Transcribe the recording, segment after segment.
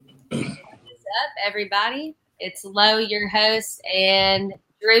up, everybody? It's Lo, your host, and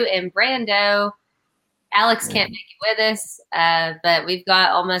Drew and Brando. Alex can't make it with us, but we've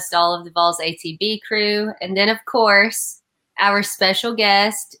got almost all of the Vols ATB crew. And then, of course, our special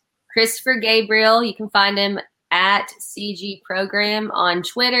guest, Christopher Gabriel. You can find him at CG Program on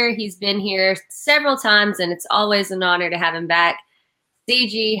Twitter. He's been here several times, and it's always an honor to have him back.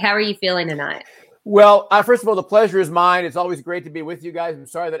 CG, how are you feeling tonight? Well, first of all, the pleasure is mine. It's always great to be with you guys. I'm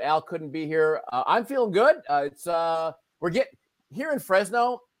sorry that Al couldn't be here. I'm feeling good. We're getting here in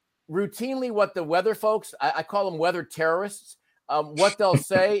Fresno. Routinely, what the weather folks, I call them weather terrorists. What they'll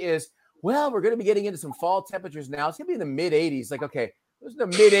say is, "Well, we're going to be getting into some fall temperatures now. It's going to be in the mid 80s." Like, okay, those are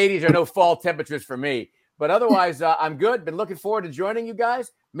the mid 80s are no fall temperatures for me. But otherwise, I'm good. Been looking forward to joining you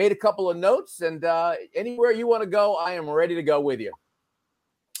guys. Made a couple of notes, and anywhere you want to go, I am ready to go with you.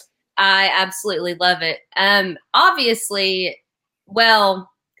 I absolutely love it. Obviously,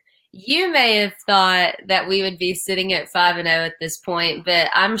 well, you may have thought that we would be sitting at 5-0 at this point, but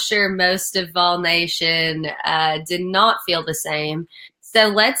I'm sure most of Vol Nation did not feel the same. So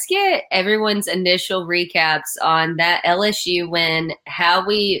let's get everyone's initial recaps on that LSU win, how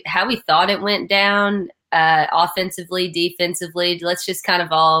we thought it went down, offensively, defensively. Let's just kind of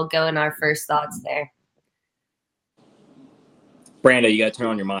all go in our first thoughts there. Brando, you got to turn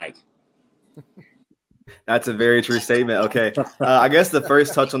on your mic. That's a very true statement. Okay. I guess the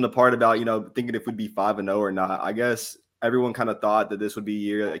first touch on the part about, thinking if we'd be 5-0 or not, I guess everyone kind of thought that this would be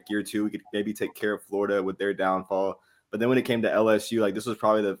year 2. We could maybe take care of Florida with their downfall. But then when it came to LSU, this was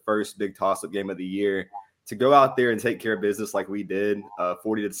probably the first big toss-up game of the year. To go out there and take care of business like we did,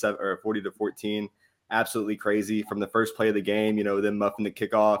 40-7 or 40-14, absolutely crazy. From the first play of the game, them muffing the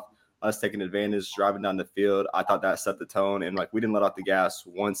kickoff, us taking advantage, driving down the field. I thought that set the tone, and we didn't let off the gas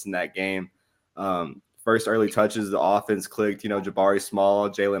once in that game. First early touches, the offense clicked. Jabari Small,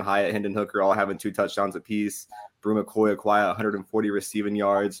 Jalen Hyatt, Hendon Hooker all having 2 touchdowns apiece. Brew McCoy acquired 140 receiving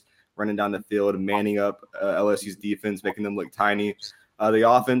yards, running down the field, manning up LSU's defense, making them look tiny. The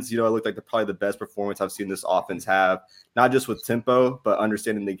offense, it looked like probably the best performance I've seen this offense have, not just with tempo, but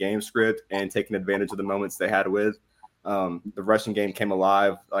understanding the game script and taking advantage of the moments they had with. The rushing game came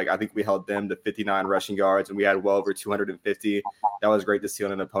alive. I think we held them to 59 rushing yards, and we had well over 250. That was great to see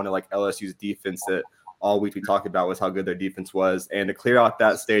on an opponent like LSU's defense that all week we talked about was how good their defense was. And to clear out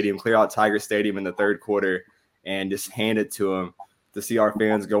that stadium, clear out Tiger Stadium in the third quarter and just hand it to them, to see our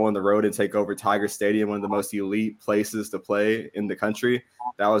fans go on the road and take over Tiger Stadium, one of the most elite places to play in the country,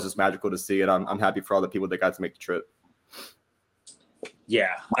 that was just magical to see. And I'm happy for all the people that got to make the trip.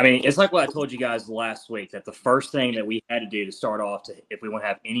 Yeah, it's like what I told you guys last week, that the first thing that we had to do to start off, if we want to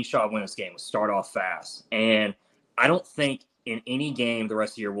have any shot at winning this game, was start off fast. And I don't think in any game the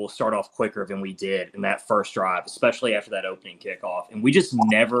rest of the year we'll start off quicker than we did in that first drive, especially after that opening kickoff. And we just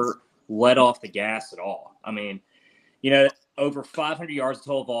never let off the gas at all. Over 500 yards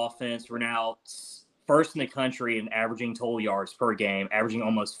total of offense. We're now first in the country in averaging total yards per game, averaging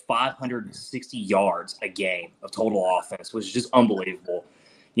almost 560 yards a game of total offense, which is just unbelievable.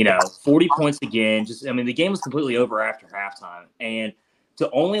 40 points again. The game was completely over after halftime. And to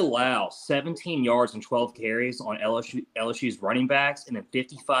only allow 17 yards and 12 carries on LSU's running backs and then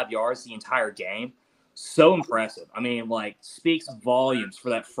 55 yards the entire game, so impressive. Speaks volumes for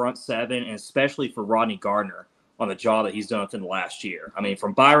that front seven, and especially for Rodney Gardner on the job that he's done within the last year.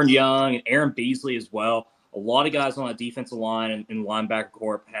 From Byron Young and Aaron Beasley as well, a lot of guys on that defensive line and linebacker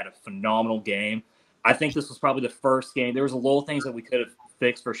corps had a phenomenal game. I think this was probably the first game. There was a little things that we could have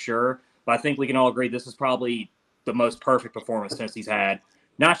fixed for sure, but I think we can all agree this is probably the most perfect performance since he's had,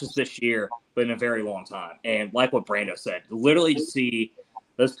 not just this year, but in a very long time. And like what Brando said, literally to see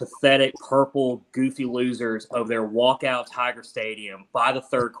those pathetic purple goofy losers of their walkout Tiger Stadium by the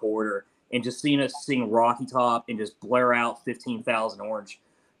third quarter, and just seeing us sing Rocky Top and just blare out 15,000 orange,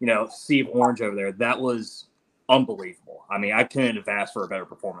 sea of orange over there, that was unbelievable. I couldn't have asked for a better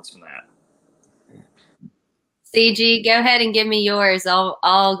performance than that. CG, go ahead and give me yours.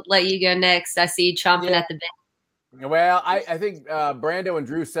 I'll let you go next. I see you chomping at the bit. Well, I think Brando and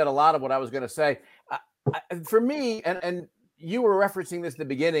Drew said a lot of what I was going to say. For me, and you were referencing this at the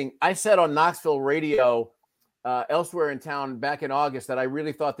beginning, I said on Knoxville radio elsewhere in town back in August that I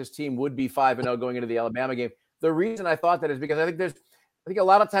really thought this team would be 5-0 going into the Alabama game. The reason I thought that is because I think a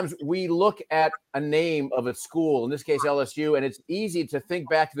lot of times we look at a name of a school, in this case LSU, and it's easy to think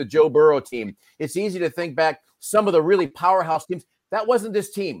back to the Joe Burrow team. It's easy to think back some of the really powerhouse teams. That wasn't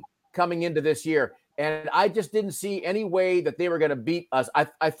this team coming into this year. And I just didn't see any way that they were going to beat us.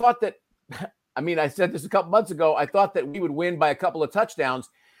 I thought that, I said this a couple months ago, I thought that we would win by a couple of touchdowns.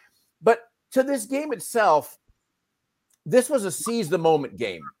 But to this game itself, this was a seize the moment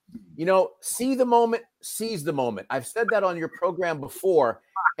game. see the moment, seize the moment. I've said that on your program before.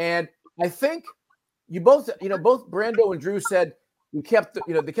 And I think both Brando and Drew said they kept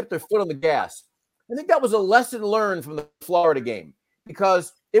their foot on the gas. I think that was a lesson learned from the Florida game,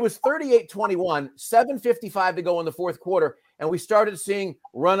 because it was 38-21, 7:55 to go in the fourth quarter, and we started seeing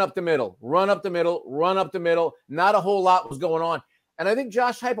run up the middle. Not a whole lot was going on. And I think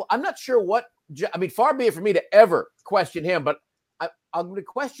Josh Heupel, I'm not sure far be it for me to ever question him, but I'm going to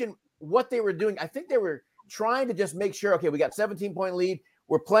question what they were doing. I think they were trying to just make sure, okay, we got 17-point lead.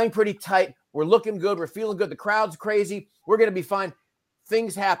 We're playing pretty tight. We're looking good. We're feeling good. The crowd's crazy. We're going to be fine.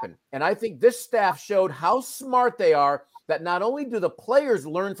 Things happen. And I think this staff showed how smart they are, that not only do the players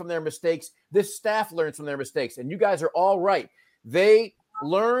learn from their mistakes, this staff learns from their mistakes. And you guys are all right. They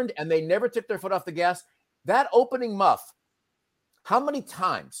learned and they never took their foot off the gas. That opening muff, how many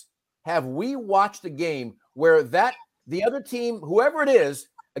times have we watched a game where the other team, whoever it is,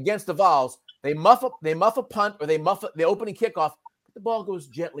 against the Vols, they muff a punt, or they muff the opening kickoff, but the ball goes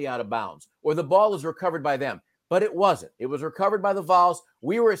gently out of bounds, or the ball is recovered by them. But it wasn't. It was recovered by the Vols.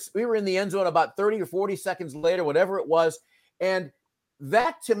 We were in the end zone about 30 or 40 seconds later, whatever it was. And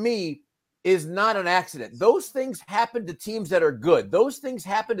that, to me, is not an accident. Those things happen to teams that are good. Those things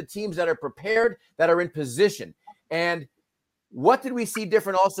happen to teams that are prepared, that are in position. And what did we see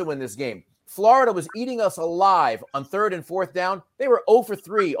different also in this game? Florida was eating us alive on third and fourth down. They were 0 for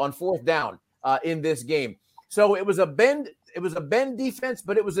 3 on fourth down in this game. So it was a bend defense,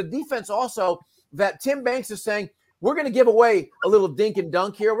 but it was a defense also that Tim Banks is saying, we're going to give away a little dink and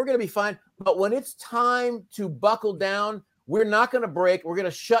dunk here. We're going to be fine. But when it's time to buckle down, we're not going to break. We're going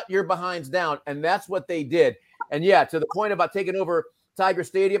to shut your behinds down. And that's what they did. And yeah, to the point about taking over Tiger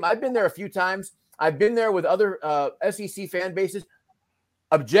Stadium, I've been there a few times. I've been there with other SEC fan bases.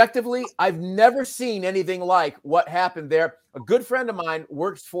 Objectively, I've never seen anything like what happened there. A good friend of mine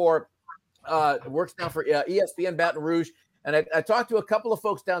works now for ESPN Baton Rouge. And I talked to a couple of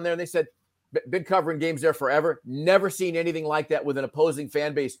folks down there, and they said, been covering games there forever. Never seen anything like that with an opposing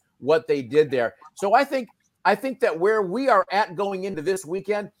fan base, what they did there. So I think that where we are at going into this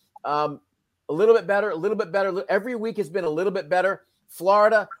weekend, a little bit better. Every week has been a little bit better.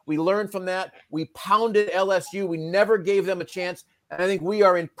 Florida, we learned from that. We pounded LSU. We never gave them a chance. And I think we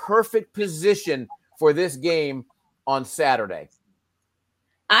are in perfect position for this game on Saturday.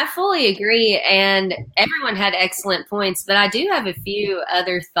 I fully agree, and everyone had excellent points, but I do have a few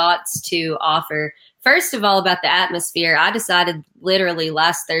other thoughts to offer. First of all, about the atmosphere, I decided literally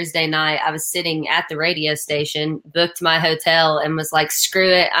last Thursday night, I was sitting at the radio station, booked my hotel, and was like,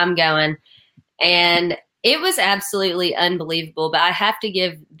 screw it, I'm going. And it was absolutely unbelievable, but I have to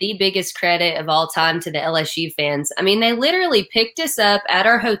give the biggest credit of all time to the LSU fans. I mean, they literally picked us up at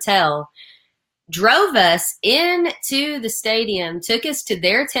our hotel, drove us into the stadium, took us to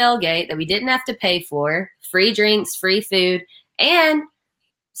their tailgate that we didn't have to pay for, free drinks, free food, and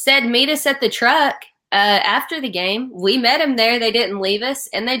said, meet us at the truck after the game. We met them there. They didn't leave us,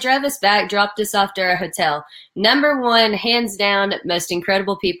 and they drove us back, dropped us off to our hotel. Number one, hands down, most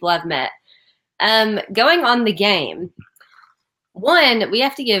incredible people I've met. Going on the game, one, we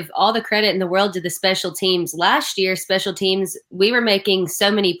have to give all the credit in the world to the special teams. Last year, special teams, we were making so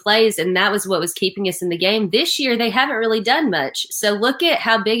many plays, and that was what was keeping us in the game. This year, they haven't really done much. So look at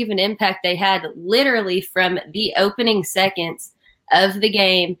how big of an impact they had literally from the opening seconds of the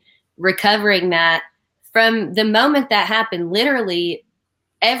game, recovering that. From the moment that happened, literally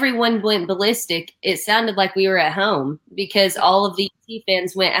everyone went ballistic. It sounded like we were at home because all of the UT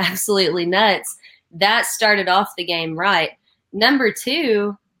fans went absolutely nuts. That started off the game right. Number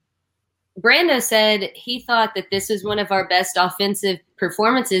two, Brando said he thought that this was one of our best offensive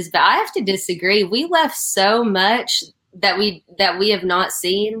performances, but I have to disagree. We left so much that we have not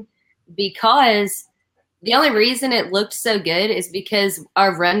seen, because the only reason it looked so good is because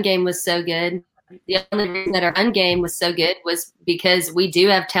our run game was so good. The only reason that our run game was so good was because we do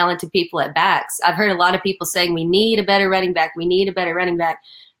have talented people at backs. I've heard a lot of people saying we need a better running back.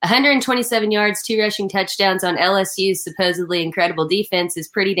 127 yards, 2 rushing touchdowns on LSU's supposedly incredible defense is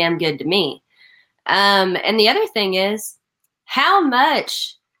pretty damn good to me. And the other thing is, how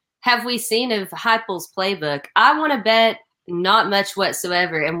much have we seen of Heupel's playbook? I want to bet not much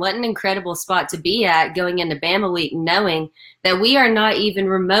whatsoever. And what an incredible spot to be at going into Bama week, knowing that we are not even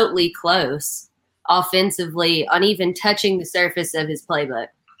remotely close offensively on even touching the surface of his playbook.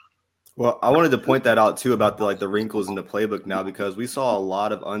 Well, I wanted to point that out too about the wrinkles in the playbook now, because we saw a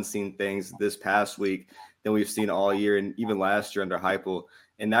lot of unseen things this past week than we've seen all year and even last year under Heupel.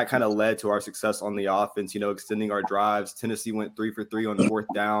 And that kind of led to our success on the offense, extending our drives. Tennessee went 3 for 3 on fourth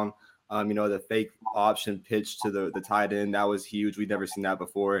down. The fake option pitch to the tight end, that was huge. We'd never seen that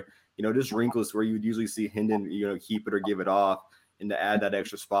before. Just wrinkles where you would usually see Hendon, keep it or give it off and to add that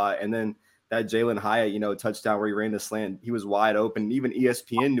extra spot. And then that Jalen Hyatt, touchdown where he ran the slant, he was wide open. Even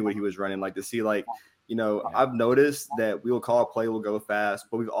ESPN knew what he was running. Like to see, I've noticed that we'll call a play, we'll go fast,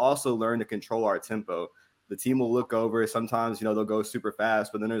 but we've also learned to control our tempo. The team will look over. Sometimes, they'll go super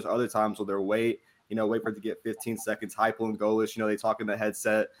fast, but then there's other times where they'll wait for it to get 15 seconds, Heupel and Golesh, they talk in the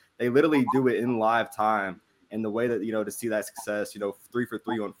headset. They literally do it in live time. And the way that, to see that success, 3 for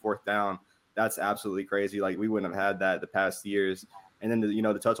 3 on 4th down, that's absolutely crazy. Like we wouldn't have had that the past years. And then,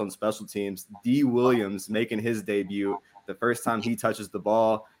 the touch on special teams, D. Williams making his debut. The first time he touches the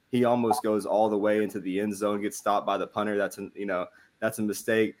ball, he almost goes all the way into the end zone, gets stopped by the punter. That's a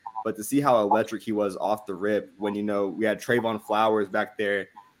mistake. But to see how electric he was off the rip when, we had Trayvon Flowers back there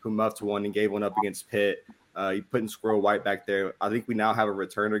who muffed one and gave one up against Pitt. He put in Squirrel White back there. I think we now have a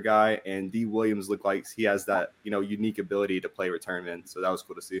returner guy, and D. Williams looked like he has that, unique ability to play return in. So that was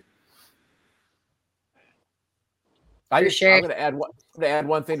cool to see. I'm going to add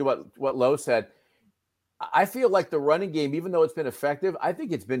one thing to what Lo said. I feel like the running game, even though it's been effective, I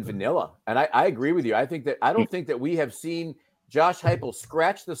think it's been vanilla. And I agree with you. I don't think that we have seen Josh Heupel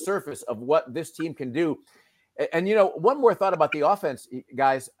scratch the surface of what this team can do. And one more thought about the offense,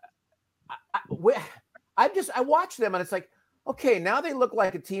 guys. I watch them and it's like, okay, now they look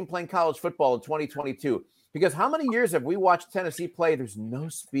like a team playing college football in 2022. Because how many years have we watched Tennessee play? There's no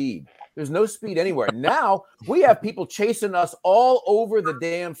speed. There's no speed anywhere. Now we have people chasing us all over the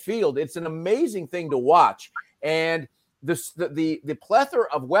damn field. It's an amazing thing to watch. And the plethora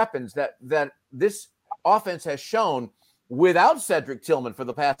of weapons that this offense has shown without Cedric Tillman for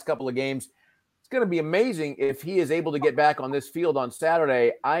the past couple of games, it's going to be amazing if he is able to get back on this field on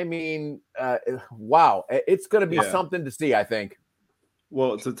Saturday. I mean, wow. It's going to be something to see, I think.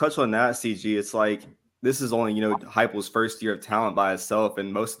 Well, to touch on that, CG, it's like, this is only, Heupel's first year of talent by itself,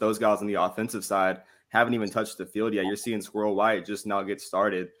 and most of those guys on the offensive side haven't even touched the field yet. You're seeing Squirrel White just now get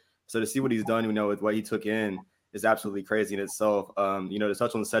started. So to see what he's done, with what he took in is absolutely crazy in itself. To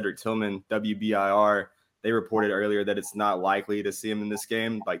touch on Cedric Tillman, WBIR, they reported earlier that it's not likely to see him in this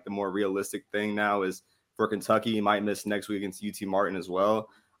game. Like the more realistic thing now is for Kentucky, he might miss next week against UT Martin as well.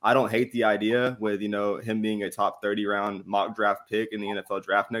 I don't hate the idea with, him being a top 30 round mock draft pick in the NFL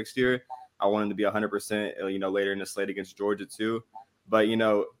draft next year. I want him to be 100%, later in the slate against Georgia too. But,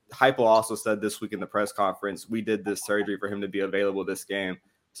 Heupel also said this week in the press conference, we did this surgery for him to be available this game.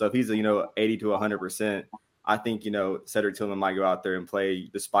 So if he's, 80 to 100%, I think, Cedric Tillman might go out there and play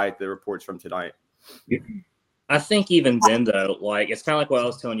despite the reports from tonight. I think even then, though, it's kind of like what I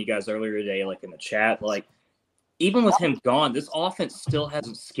was telling you guys earlier today, in the chat, even with him gone, this offense still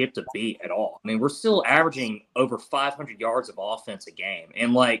hasn't skipped a beat at all. I mean, we're still averaging over 500 yards of offense a game.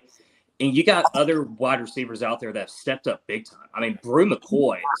 And you got other wide receivers out there that have stepped up big time. I mean, Brew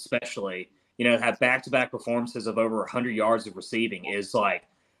McCoy, especially, have back-to-back performances of over 100 yards of receiving is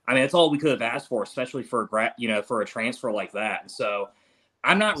that's all we could have asked for, especially for a transfer like that. And so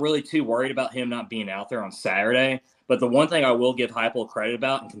I'm not really too worried about him not being out there on Saturday. But the one thing I will give Heupel credit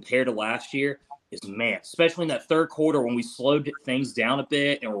about, and compared to last year, is, man, especially in that third quarter when we slowed things down a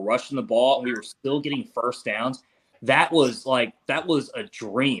bit and we're rushing the ball and we were still getting first downs. That was a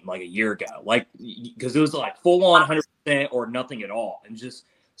dream a year ago, because it was full on 100% or nothing at all. And just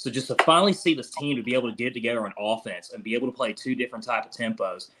to finally see this team to be able to get together on offense and be able to play two different type of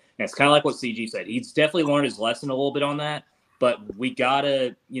tempos. And it's kind of like what CG said. He's definitely learned his lesson a little bit on that, but we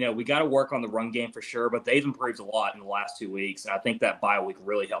gotta work on the run game for sure, but they've improved a lot in the last 2 weeks. And I think that bye week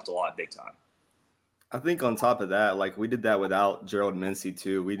really helped a lot big time. I think on top of that, we did that without Gerald Mincey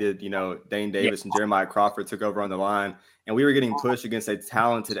too. We did, Dane Davis and Jeremiah Crawford took over on the line, and we were getting pushed against a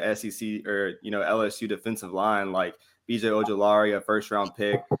talented SEC or, LSU defensive line like BJ Ojolari, a first round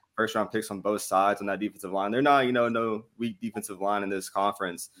picks on both sides on that defensive line. They're not, no weak defensive line in this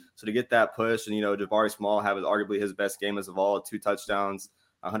conference. So to get that push and, Jabari Small have arguably his best game as of all, 2 touchdowns,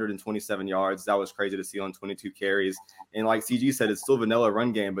 127 yards. That was crazy to see on 22 carries. And like CG said, it's still vanilla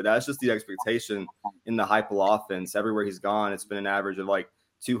run game, but that's just the expectation in the Heupel offense. Everywhere he's gone, it's been an average of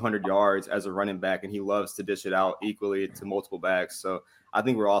 200 yards as a running back, and he loves to dish it out equally to multiple backs. So I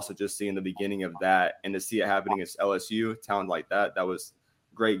think we're also just seeing the beginning of that, and to see it happening against LSU, talent like that, that was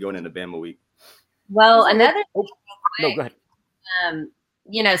great going into Bama week. Well, another no, go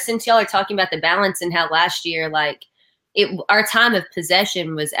ahead. Since y'all are talking about the balance and how last year, our time of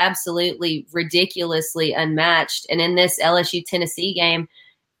possession was absolutely ridiculously unmatched. And in this LSU-Tennessee game,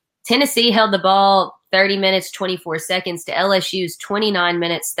 Tennessee held the ball 30 minutes, 24 seconds to LSU's 29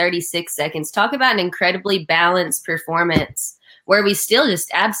 minutes, 36 seconds. Talk about an incredibly balanced performance where we still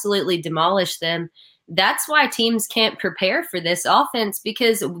just absolutely demolish them. That's why teams can't prepare for this offense,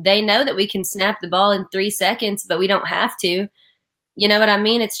 because they know that we can snap the ball in 3 seconds, but we don't have to. You know what I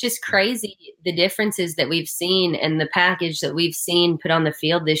mean? It's just crazy, the differences that we've seen and the package that we've seen put on the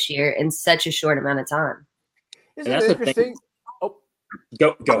field this year in such a short amount of time. Isn't it interesting? Oh,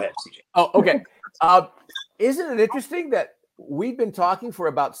 go ahead, CJ. Oh, okay. Isn't it interesting that we've been talking for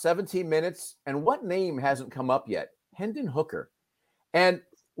about 17 minutes, and what name hasn't come up yet? Hendon Hooker. And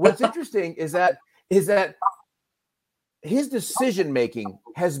what's interesting is that his decision making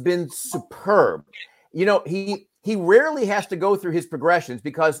has been superb. You know, he rarely has to go through his progressions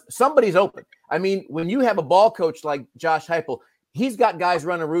because somebody's open. I mean, when you have a ball coach like Josh Heupel, he's got guys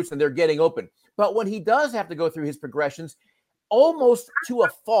running routes and they're getting open. But when he does have to go through his progressions, almost to a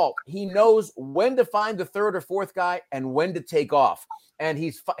fault, he knows when to find the third or fourth guy and when to take off. And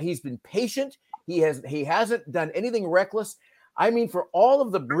he's been patient. He hasn't done anything reckless. I mean, for all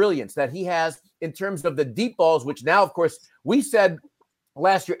of the brilliance that he has in terms of the deep balls, which now, of course, we said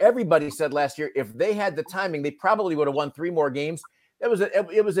last year, everybody said last year, if they had the timing, they probably would have won 3 more games. It was an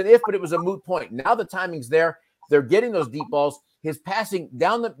if, but it was a moot point. Now the timing's there. They're getting those deep balls. His passing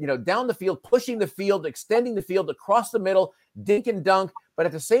down the field, pushing the field, extending the field across the middle, dink and dunk. But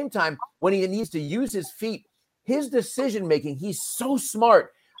at the same time, when he needs to use his feet, his decision making, he's so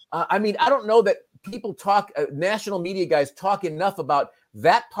smart. I mean, I don't know that people national media guys talk enough about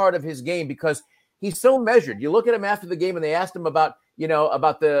that part of his game because he's so measured. You look at him after the game and they asked him about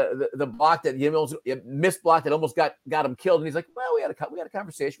the block that he almost missed block that almost got him killed. And he's like, well, we had a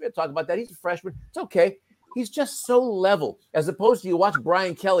conversation. We had to talk about that. He's a freshman. It's okay. He's just so level, as opposed to you watch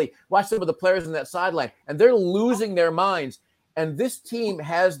Brian Kelly, watch some of the players in that sideline, and they're losing their minds. And this team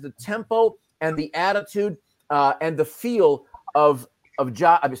has the tempo and the attitude and the feel of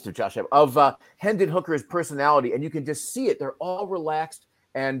Hendon Hooker's personality, and you can just see it. They're all relaxed,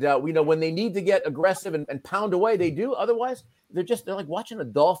 and we know when they need to get aggressive and pound away, they do. Otherwise, they're like watching a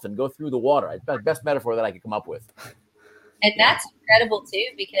dolphin go through the water. That's the best metaphor that I could come up with. And that's incredible too,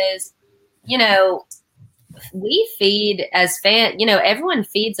 because we feed as fans, everyone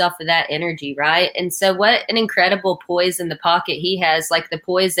feeds off of that energy, right? And so what an incredible poise in the pocket he has, like the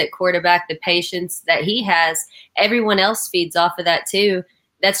poise at quarterback, the patience that he has, everyone else feeds off of that too.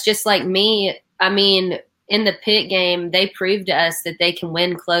 That's just like me. I mean, in the Pitt game, they proved to us that they can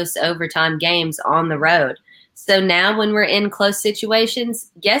win close overtime games on the road. So now when we're in close situations,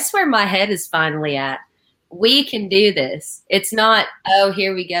 guess where my head is finally at? We can do this. It's not, oh,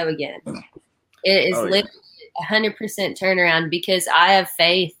 here we go again. It is literally 100% turnaround, because I have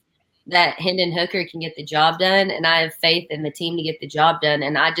faith that Hendon Hooker can get the job done, and I have faith in the team to get the job done.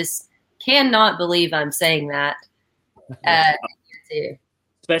 And I just cannot believe I'm saying that.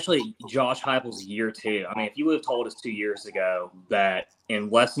 Especially Josh Heupel's year 2. I mean, if you would have told us 2 years ago that in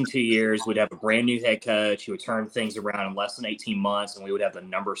less than 2 years we'd have a brand new head coach who would turn things around in less than 18 months, and we would have the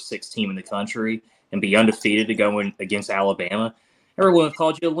number 6 team in the country and be undefeated to go in against Alabama, everyone would have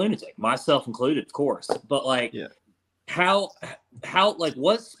called you a lunatic, myself included, of course. But how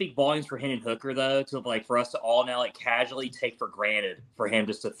what speak volumes for Hendon Hooker though, to for us to all now casually take for granted for him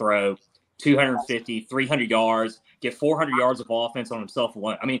just to throw 250, 300 yards, get 400 yards of offense on himself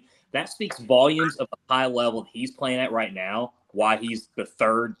alone. I mean, that speaks volumes of the high level he's playing at right now, why he's the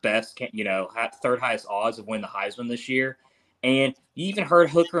third best, third highest odds of winning the Heisman this year. And you even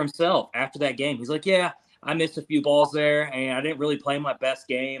heard Hooker himself after that game. He's like, yeah, I missed a few balls there, and I didn't really play my best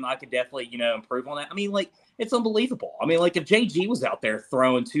game. I could definitely, improve on that. I mean, it's unbelievable. I mean, if JG was out there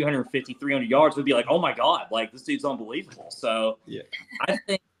throwing 250, 300 yards, we'd be like, oh, my God, this dude's unbelievable. So yeah,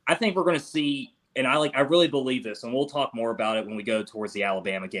 I think we're going to see, and I really believe this, and we'll talk more about it when we go towards the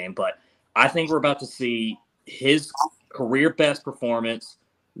Alabama game, but I think we're about to see his career best performance,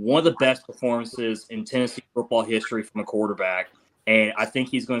 one of the best performances in Tennessee football history from a quarterback. And I think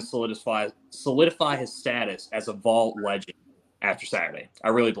he's going to solidify his status as a vault legend after Saturday. I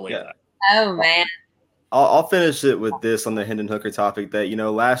really believe that. Oh, man. I'll finish it with this on the Hendon Hooker topic that,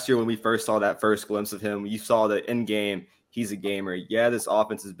 last year when we first saw that first glimpse of him, you saw that in game, he's a gamer. Yeah, this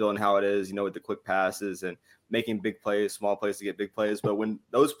offense is building how it is, with the quick passes and making big plays, small plays to get big plays. But when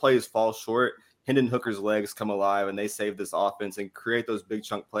those plays fall short, Hendon Hooker's legs come alive and they save this offense and create those big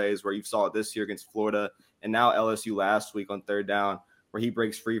chunk plays where you saw it this year against Florida and now LSU last week on third down, where he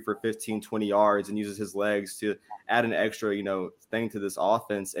breaks free for 15, 20 yards and uses his legs to add an extra, thing to this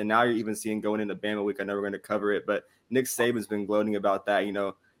offense. And now you're even seeing going into Bama week, I know we're going to cover it, but Nick Saban's been gloating about that.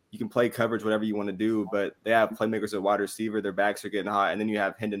 You can play coverage, whatever you want to do, but they have playmakers at wide receiver. Their backs are getting hot. And then you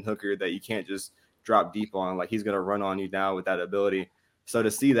have Hendon Hooker that you can't just drop deep on. He's going to run on you now with that ability. So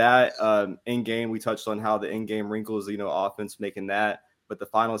to see that in game, we touched on how the in game wrinkles, offense making that. But the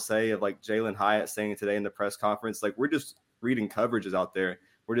final say of like Jalen Hyatt saying today in the press conference, like we're just reading coverages out there.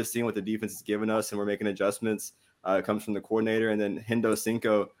 We're just seeing what the defense is giving us, and we're making adjustments. It comes from the coordinator, and then Hendo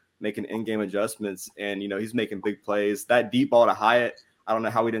Cinco making in-game adjustments, and he's making big plays. That deep ball to Hyatt, I don't know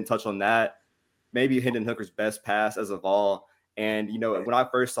how we didn't touch on that. Maybe Hendon Hooker's best pass as of all. And when I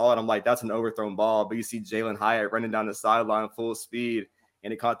first saw it, I'm like, that's an overthrown ball. But you see Jalen Hyatt running down the sideline full speed,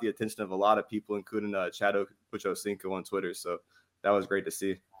 and it caught the attention of a lot of people, including Chad Ochocinco on Twitter. So that was great to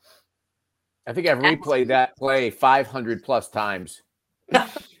see. I think I've replayed that play 500 plus times.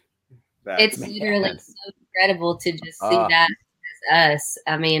 It's literally so incredible to just see that as us.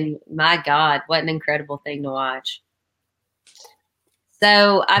 I mean, my God, what an incredible thing to watch.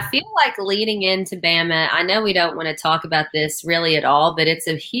 So I feel like leading into Bama, I know we don't want to talk about this really at all, but it's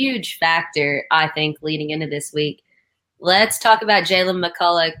a huge factor, I think, leading into this week. Let's talk about Jalen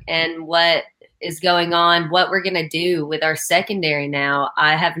McCullough and what is going on, what we're going to do with our secondary now.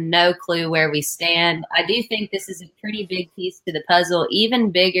 I have no clue where we stand. I do think this is a pretty big piece to the puzzle,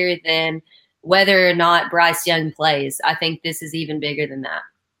 even bigger than whether or not Bryce Young plays. I think this is even bigger than that.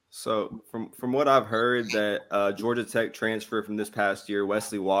 So from what I've heard, that Georgia Tech transfer from this past year,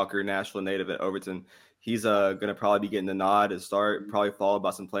 Wesley Walker, Nashville native at Overton, he's going to probably be getting the nod to start, probably followed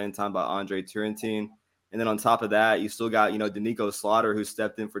by some playing time by Andre Turrentine. And then on top of that, you still got, Danico Slaughter, who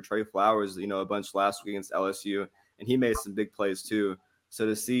stepped in for Trey Flowers, a bunch last week against LSU, and he made some big plays too. So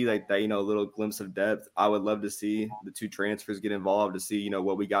to see like that, little glimpse of depth, I would love to see the two transfers get involved to see,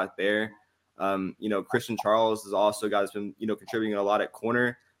 what we got there. Christian Charles is also a guy that's been, contributing a lot at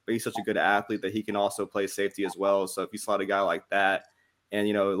corner, but he's such a good athlete that he can also play safety as well. So if you slot a guy like that and,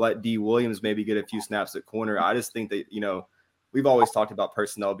 let D Williams maybe get a few snaps at corner, I just think that, we've always talked about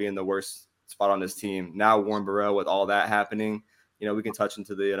personnel being the worst spot on this team. Now Warren Burrell, with all that happening, we can touch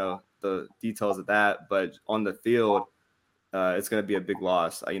into the details of that, but on the field, it's going to be a big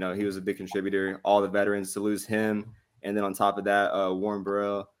loss. He was a big contributor, all the veterans, to lose him. And then on top of that, Warren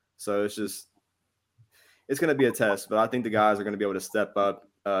Burrell. So it's going to be a test, but I think the guys are going to be able to step up.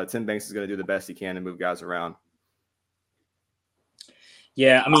 Tim Banks is going to do the best he can to move guys around.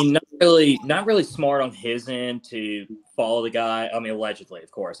 Yeah, I mean, not really smart on his end to follow the guy. I mean, allegedly,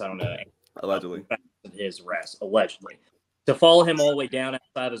 of course. I don't know. Allegedly. His arrest, allegedly. To follow him all the way down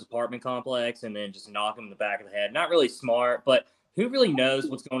outside his apartment complex and then just knock him in the back of the head. Not really smart, but who really knows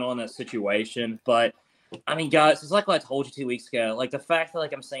what's going on in that situation? But, I mean, guys, it's like what I told you 2 weeks ago. Like, the fact that,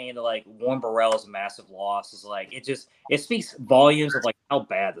 like, I'm saying that, like, Warren Burrell is a massive loss is, like, it speaks volumes of, like, how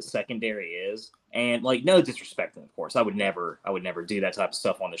bad the secondary is. And, like, no disrespect, of course. I would never do that type of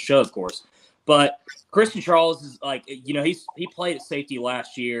stuff on the show, of course. But Christian Charles is like, he played at safety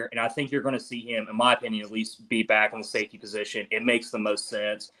last year, and I think you're going to see him, in my opinion, at least be back in the safety position. It makes the most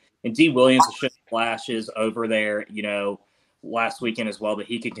sense. And D Williams has shown flashes over there, last weekend as well that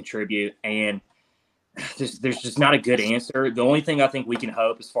he could contribute. And there's just not a good answer. The only thing I think we can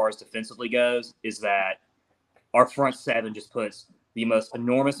hope as far as defensively goes is that our front seven just puts the most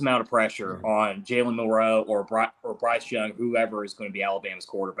enormous amount of pressure on Jalen Milroe or Bryce Young, whoever is going to be Alabama's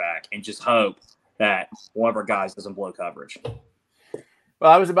quarterback, and just hope that one of our guys doesn't blow coverage. Well,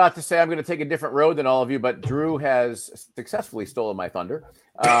 I was about to say I'm going to take a different road than all of you, but Drew has successfully stolen my thunder.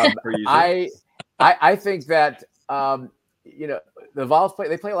 I think that the Vols play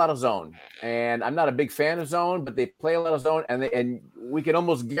a lot of zone, and I'm not a big fan of zone, but they play a lot of zone, and we can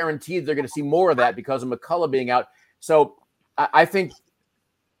almost guarantee they're going to see more of that because of McCullough being out. So I think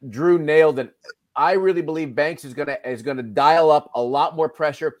Drew nailed it. I really believe Banks is gonna dial up a lot more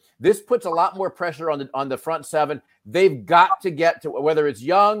pressure. This puts a lot more pressure on the front seven. They've got to get to, whether it's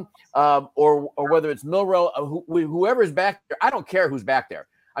Young or whether it's Milroe, whoever is back there. I don't care who's back there.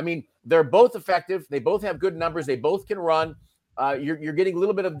 I mean, they're both effective. They both have good numbers. They both can run. You're getting a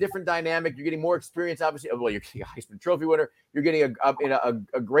little bit of different dynamic. You're getting more experience, obviously. Well, you're getting a Heisman Trophy winner. You're getting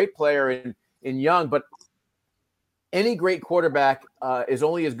a great player in Young, but any great quarterback is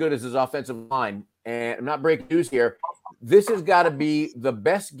only as good as his offensive line. And I'm not breaking news here. This has got to be the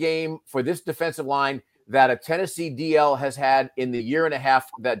best game for this defensive line that a Tennessee DL has had in the year and a half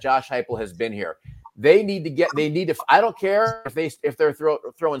that Josh Heupel has been here. They need to. I don't care if they're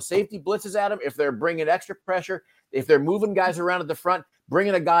throwing safety blitzes at them, if they're bringing extra pressure, if they're moving guys around at the front,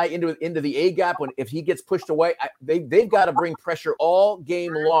 bringing a guy into the A gap if he gets pushed away. They've got to bring pressure all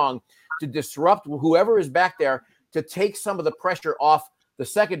game long to disrupt whoever is back there, to take some of the pressure off the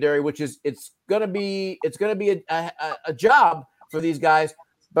secondary, which is it's going to be a job for these guys.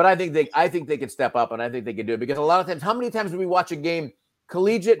 But I think they can step up, and I think they can do it, because a lot of times, how many times do we watch a game,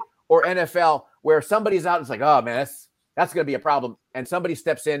 collegiate or NFL, where somebody's out and it's like, oh man, That's going to be a problem. And somebody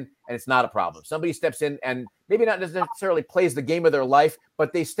steps in and it's not a problem. Somebody steps in and maybe not necessarily plays the game of their life,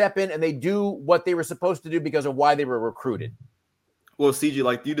 but they step in and they do what they were supposed to do because of why they were recruited. Well, CG,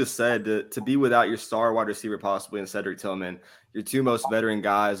 like you just said, to be without your star wide receiver possibly and Cedric Tillman, your two most veteran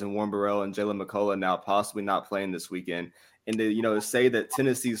guys in Warren Burrell and Jalen McCullough now possibly not playing this weekend. And to say that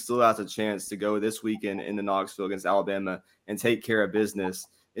Tennessee still has a chance to go this weekend into Knoxville against Alabama and take care of business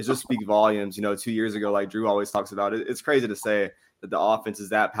is just speak volumes. 2 years ago, like Drew always talks about, it's crazy to say that the offense is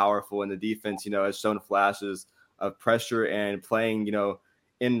that powerful and the defense, has shown flashes of pressure and playing,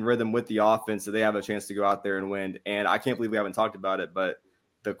 in rhythm with the offense, so they have a chance to go out there and win. And I can't believe we haven't talked about it, but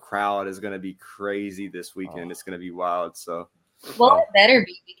the crowd is going to be crazy this weekend. It's going to be wild. So, well, it better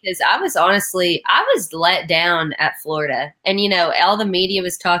be, because I was let down at Florida, and all the media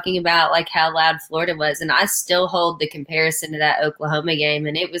was talking about like how loud Florida was, and I still hold the comparison to that Oklahoma game,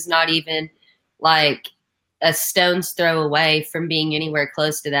 and it was not even like a stone's throw away from being anywhere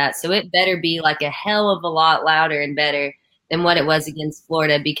close to that. So it better be like a hell of a lot louder and better than what it was against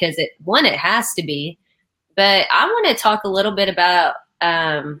Florida, because it has to be. But I want to talk a little bit about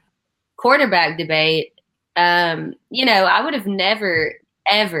quarterback debate. I would have never,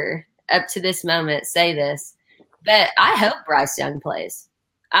 ever up to this moment say this, but I hope Bryce Young plays.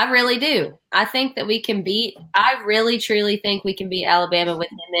 I really do. I think that I really, truly think we can beat Alabama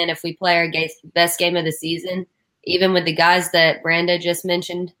with him in if we play our best game of the season, even with the guys that Brando just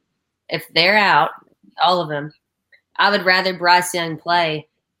mentioned. If they're out, all of them, I would rather Bryce Young play,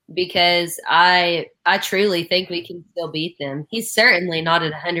 because I truly think we can still beat them. He's certainly not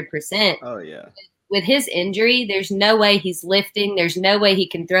at 100%. Oh, yeah. With his injury, there's no way he's lifting. There's no way he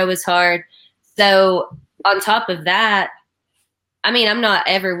can throw as hard. So on top of that, I'm not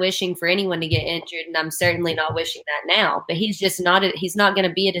ever wishing for anyone to get injured, and I'm certainly not wishing that now. But he's just not – he's not going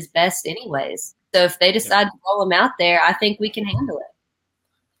to be at his best anyways. So if they decide to roll him out there, I think we can handle it.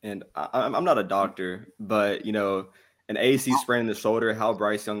 And I'm not a doctor, but, an AC sprain in the shoulder, how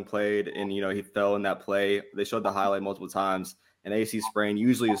Bryce Young played, and, he fell in that play. They showed the highlight multiple times. An AC sprain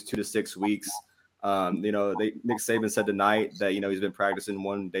usually is 2 to 6 weeks. Nick Saban said tonight that, he's been practicing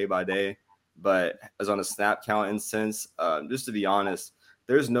one day by day, but as on a snap count instance, just to be honest,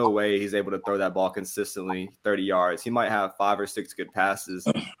 there's no way he's able to throw that ball consistently 30 yards. He might have 5 or 6 good passes,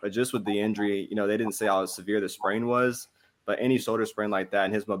 but just with the injury, they didn't say how severe the sprain was, but any shoulder sprain like that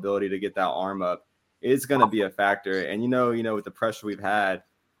and his mobility to get that arm up, it's going to be a factor. And, with the pressure we've had,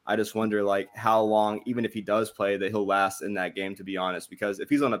 I just wonder, like, how long, even if he does play, that he'll last in that game, to be honest, because if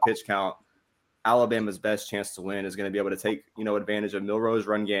he's on a pitch count, Alabama's best chance to win is going to be able to take, advantage of Milroe's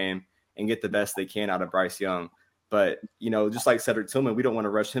run game and get the best they can out of Bryce Young. But, just like Cedric Tillman, we don't want to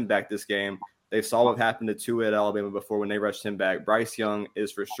rush him back this game. They saw what happened to Tua at Alabama before when they rushed him back. Bryce Young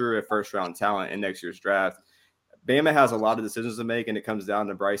is for sure a first-round talent in next year's draft. Bama has a lot of decisions to make, and it comes down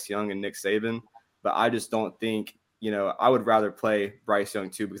to Bryce Young and Nick Saban. But I just don't think, I would rather play Bryce Young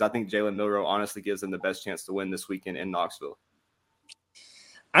too, because I think Jalen Milroe honestly gives them the best chance to win this weekend in Knoxville.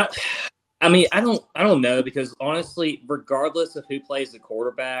 I don't know, because honestly, regardless of who plays the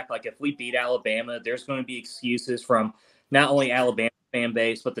quarterback, like if we beat Alabama, there's going to be excuses from not only Alabama fan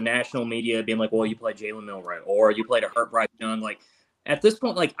base, but the national media being like, well, you played Jalen Milroe or you played a hurt Bryce Young. Like at this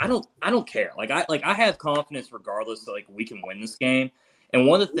point, like I don't care. I have confidence regardless that like we can win this game. And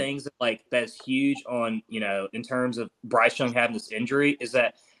one of the things that's huge on, in terms of Bryce Young having this injury is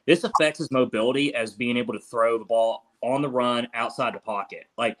that this affects his mobility as being able to throw the ball on the run outside the pocket.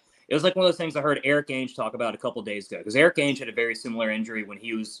 Like it was like one of those things I heard Eric Ainge talk about a couple of days ago, because Eric Ainge had a very similar injury when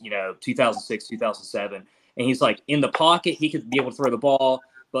he was, 2006, 2007. And he's like in the pocket, he could be able to throw the ball.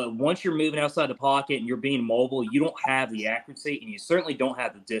 But once you're moving outside the pocket and you're being mobile, you don't have the accuracy, and you certainly don't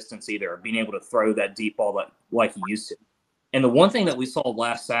have the distance either of being able to throw that deep ball like he used to. And the one thing that we saw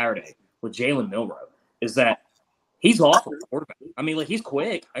last Saturday with Jalen Milroe is that he's awful quarterback. He's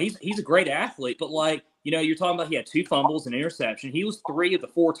quick. He's a great athlete, but you're talking about he had 2 fumbles and interception. He was 3 of the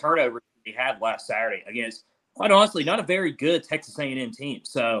 4 turnovers he had last Saturday against, quite honestly, not a very good Texas A&M team.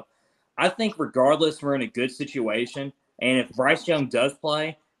 So I think regardless, we're in a good situation. And if Bryce Young does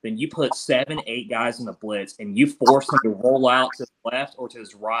play, then you put 7, 8 guys in the blitz and you force him to roll out to the left or to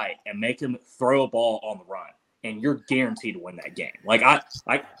his right and make him throw a ball on the run. And you're guaranteed to win that game.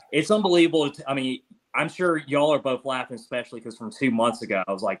 It's unbelievable. I'm sure y'all are both laughing, especially because from 2 months ago,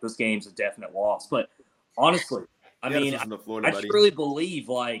 I was like, this game's a definite loss. But honestly, I truly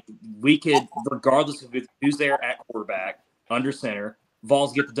believe we could, regardless of who's there at quarterback, under center,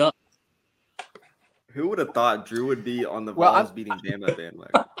 Vols get the dub. Who would have thought Drew would be on the Vols beating Bama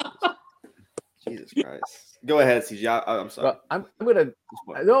bandwagon? Jesus Christ. Go ahead, CJ. I'm sorry. Well, I'm gonna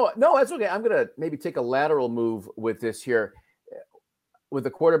no, that's okay. I'm gonna maybe take a lateral move with this here, with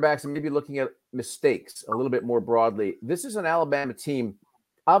the quarterbacks, and maybe looking at mistakes a little bit more broadly. This is an Alabama team.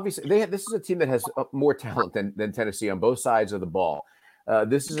 Obviously, this is a team that has more talent than Tennessee on both sides of the ball.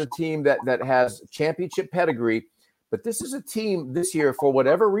 This is a team that has championship pedigree, but this is a team this year, for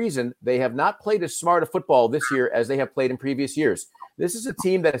whatever reason, they have not played as smart a football this year as they have played in previous years. This is a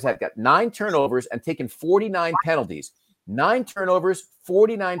team that has got 9 turnovers and taken 49 penalties. 9 turnovers,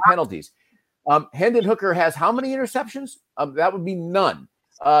 49 penalties. Hendon Hooker has how many interceptions? That would be none.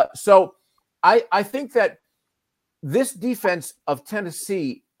 So I think that this defense of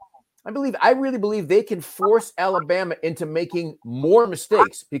Tennessee, I really believe they can force Alabama into making more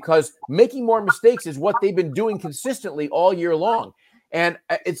mistakes, because making more mistakes is what they've been doing consistently all year long. And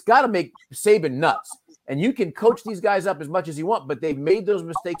it's got to make Saban nuts. And you can coach these guys up as much as you want, but they've made those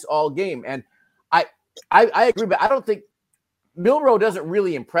mistakes all game. And I agree, but I don't think Milroe doesn't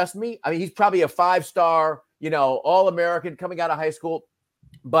really impress me. I mean, he's probably a 5-star, All-American coming out of high school.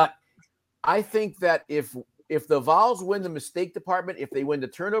 But I think that if the Vols win the mistake department, if they win the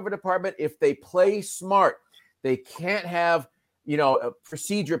turnover department, if they play smart, they can't have,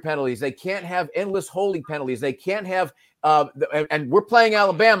 procedure penalties. They can't have endless holding penalties. They can't have, and we're playing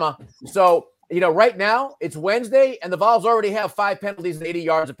Alabama. So, right now it's Wednesday and the Vols already have 5 penalties and 80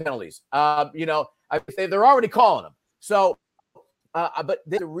 yards of penalties. They're already calling them. So, but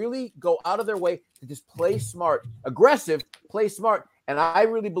they really go out of their way to just play smart, aggressive, play smart. And I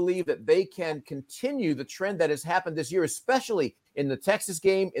really believe that they can continue the trend that has happened this year, especially in the Texas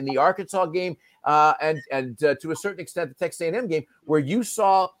game, in the Arkansas game, and to a certain extent the Texas A&M game, where you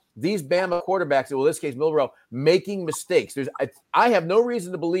saw these Bama quarterbacks, well, in this case Milroe, making mistakes. I have no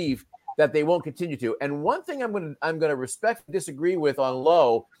reason to believe that they won't continue to. And one thing I'm going to respectfully disagree with on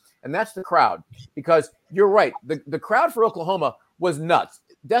Lowe, and that's the crowd, because you're right. The crowd for Oklahoma was nuts.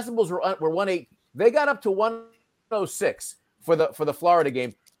 Decibels were 108. They got up to 106 for the Florida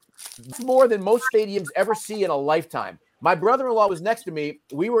game. It's more than most stadiums ever see in a lifetime. My brother-in-law was next to me.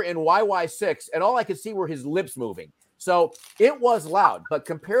 We were in YY6, and all I could see were his lips moving. So it was loud. But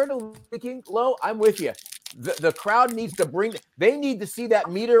comparatively speaking, Lowe, I'm with you. The crowd needs to they need to see that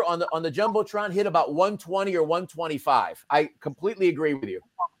meter on the Jumbotron hit about 120 or 125. I completely agree with you.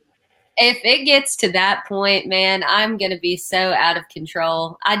 If it gets to that point, man, I'm going to be so out of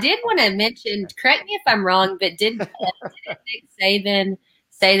control. I did want to mention, correct me if I'm wrong, but did Nick Saban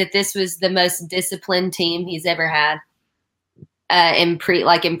say that this was the most disciplined team he's ever had in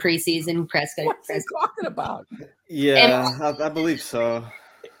preseason press conference? What's he talking about? Yeah, I believe so.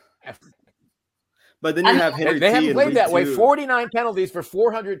 But then you have Henry They T haven't played that way. 2. 49 penalties for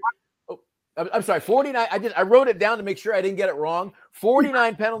 400. I'm sorry, 49. I wrote it down to make sure I didn't get it wrong.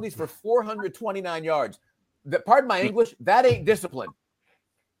 49 penalties for 429 yards. Pardon my English, that ain't discipline.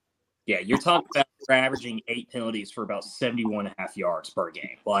 Yeah, you're talking about we're averaging 8 penalties for about 71.5 yards per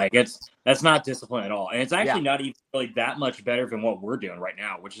game. Like that's not discipline at all. And it's actually not even really that much better than what we're doing right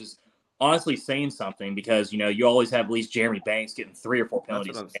now, which is honestly saying something, because you always have at least Jeremy Banks getting 3 or 4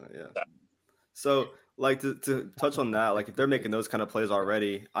 penalties. That's what I'm saying, yeah. So, like, to touch on that, like, if they're making those kind of plays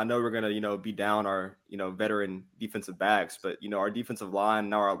already, I know we're going to, be down our, veteran defensive backs, but, our defensive line,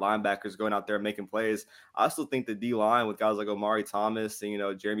 now our linebackers going out there and making plays. I still think the D-line with guys like Omari Thomas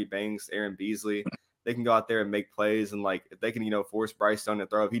and, Jeremy Banks, Aaron Beasley, they can go out there and make plays. And, like, if they can, force Bryce Young to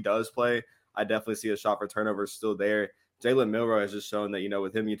throw, if he does play, I definitely see a shot for turnovers still there. Jalen Milroe has just shown that,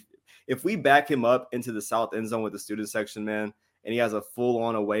 with him, if we back him up into the south end zone with the student section, man, and he has a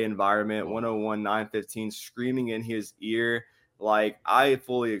full-on away environment, 101, 915, screaming in his ear. Like, I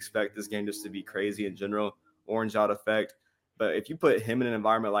fully expect this game just to be crazy in general, orange out effect. But if you put him in an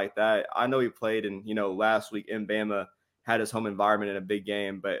environment like that, I know he played in, last week in Bama, had his home environment in a big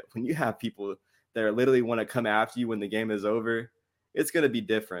game. But when you have people that are literally want to come after you when the game is over, it's going to be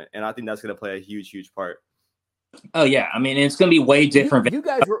different. And I think that's going to play a huge, huge part. Oh, yeah. I mean, it's going to be way different.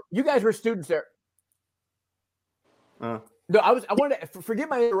 You guys were students there. No, I wanted to forgive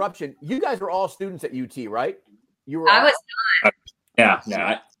my interruption. You guys were all students at UT, right? You were. I was not. Yeah,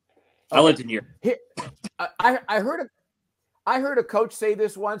 no, I lived in Europe. I heard a coach say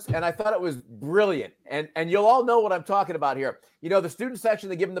this once, and I thought it was brilliant. And you'll all know what I'm talking about here. The student section,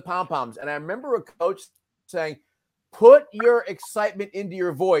 they give them the pom-poms, and I remember a coach saying, "Put your excitement into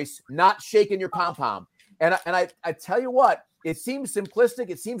your voice, not shaking your pom-pom." And I tell you what, it seems simplistic,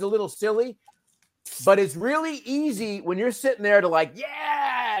 it seems a little silly. But it's really easy when you're sitting there to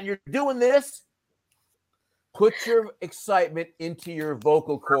and you're doing this. Put your excitement into your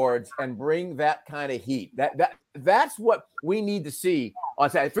vocal cords and bring that kind of heat. That's what we need to see on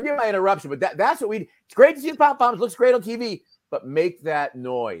Saturday. Forgive my interruption, but that's what it's great to see the pop bombs. Looks great on TV, but make that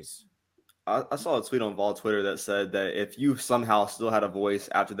noise. I saw a tweet on Vol Twitter that said that if you somehow still had a voice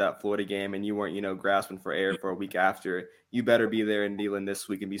after that Florida game and you weren't, grasping for air for a week after, you better be there in Neyland this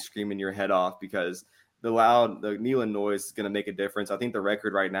week and be screaming your head off, because the Neyland noise is going to make a difference. I think the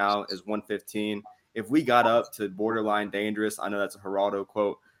record right now is 115. If we got up to borderline dangerous, I know that's a Geraldo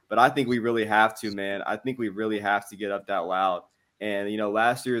quote, but I think we really have to, man. I think we really have to get up that loud. And,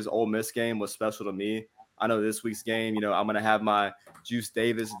 last year's Ole Miss game was special to me. I know this week's game, I'm going to have my Juice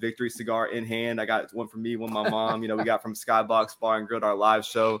Davis victory cigar in hand. I got one for me, one my mom. We got from Skybox Bar and Grill, our live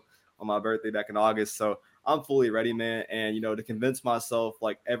show on my birthday back in August. So I'm fully ready, man. And, to convince myself,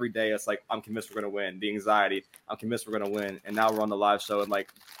 like, every day, it's like, I'm convinced we're going to win. The anxiety, I'm convinced we're going to win. And now we're on the live show. And,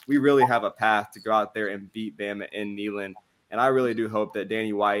 like, we really have a path to go out there and beat Bama in Neyland. And I really do hope that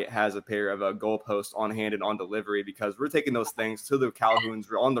Danny White has a pair of goalposts on hand and on delivery, because we're taking those things to the Calhouns.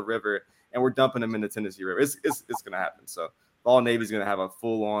 We're on the river, and we're dumping them in the Tennessee River. It's going to happen. So All Navy's going to have a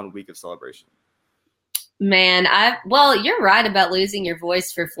full-on week of celebration. Man, you're right about losing your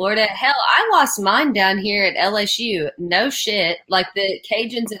voice for Florida. Hell, I lost mine down here at LSU. No shit. Like, the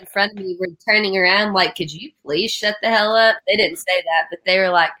Cajuns in front of me were turning around like, could you please shut the hell up? They didn't say that, but they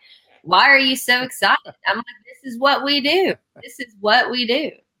were like, why are you so excited? I'm like, this is what we do. This is what we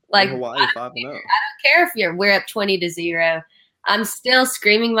do. Like, Hawaii 5-0. I don't care if we're up 20-0. I'm still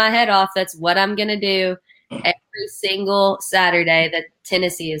screaming my head off. That's what I'm going to do every single Saturday that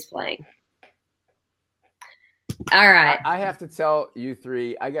Tennessee is playing. All right. I have to tell you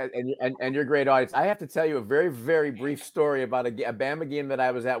three, and your great audience, I have to tell you a very, very brief story about a Bama game that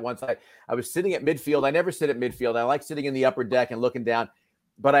I was at once. I was sitting at midfield. I never sit at midfield. I like sitting in the upper deck and looking down.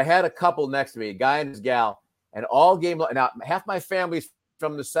 But I had a couple next to me, a guy and his gal, and all game long. Now, half my family's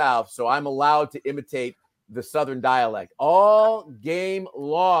from the South, so I'm allowed to imitate the Southern dialect. All game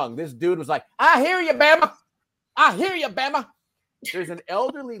long, this dude was like, I hear you, Bama. I hear you, Bama. There's an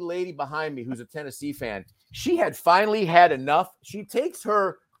elderly lady behind me who's a Tennessee fan. She had finally had enough. She takes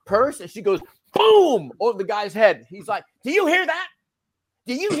her purse and she goes, boom, over the guy's head. He's like, do you hear that?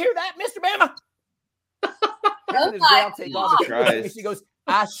 Do you hear that, Mr. Bama? And his gal take off the purse. She goes,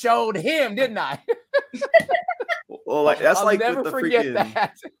 I showed him, didn't I? Well, like, that's I'll like never the forget freaking...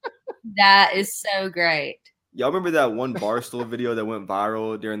 that. That is so great. Y'all remember that one Barstool video that went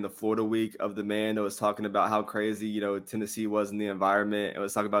viral during the Florida week of the man that was talking about how crazy, Tennessee was in the environment, and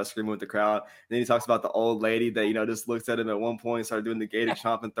was talking about screaming with the crowd. And then he talks about the old lady that, just looks at him at one point, started doing the gator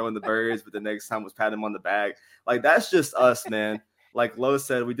chomp and throwing the birds, but the next time was patting him on the back. Like, that's just us, man. Like Lo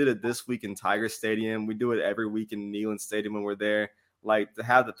said, we did it this week in Tiger Stadium. We do it every week in Neyland Stadium when we're there. Like, to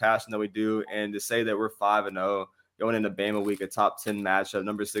have the passion that we do, and to say that we're 5-0 going into Bama week, a top 10 matchup,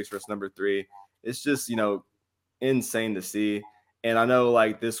 number 6 versus number 3. It's just, insane to see. And I know,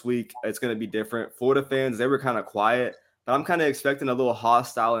 like, this week it's going to be different. Florida fans, they were kind of quiet, but I'm kind of expecting a little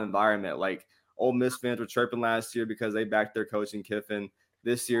hostile environment. Like, Ole Miss fans were chirping last year because they backed their coach in Kiffin.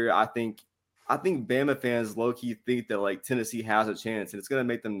 This year, I think Bama fans low-key think that, like, Tennessee has a chance, and it's going to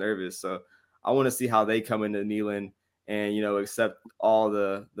make them nervous. So I want to see how they come into Neyland and, accept all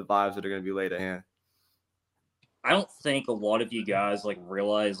the vibes that are going to be laid at hand. I don't think a lot of you guys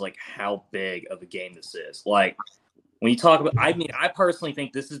realize how big of a game this is. Like, when you talk about, I personally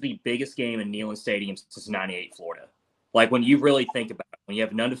think this is the biggest game in Neyland Stadium since '98 Florida. Like, when you really think about it, when you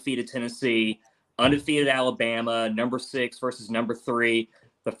have an undefeated Tennessee, undefeated Alabama, number 6 versus number 3,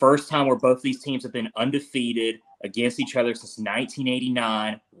 the first time where both these teams have been undefeated against each other since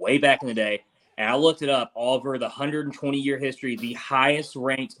 1989, way back in the day. And I looked it up over the 120-year history, the highest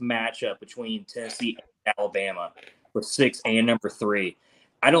ranked matchup between Tennessee and Alabama with 6 and number 3.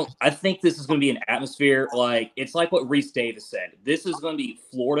 I think this is going to be an atmosphere it's like what Reese Davis said. This is going to be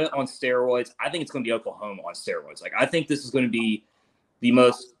Florida on steroids. I think it's going to be Oklahoma on steroids. I think this is going to be the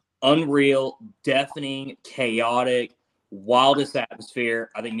most unreal, deafening, chaotic, wildest atmosphere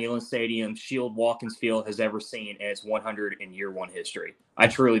I think Neyland Stadium, Shield Watkins Field has ever seen in its 100-year history. I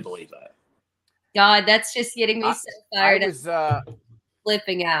truly believe that. God, that's just getting me so fired up.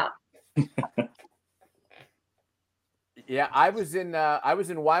 Flipping out. Yeah, I was in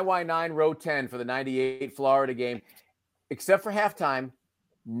YY9 row 10 for the 98 Florida game. Except for halftime,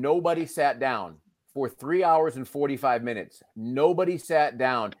 nobody sat down for 3 hours and 45 minutes. Nobody sat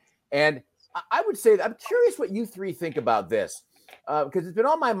down. And I would say that I'm curious what you three think about this, because it's been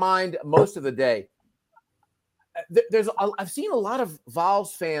on my mind most of the day. I've seen a lot of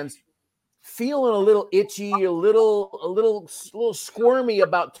Vols fans feeling a little itchy, a little squirmy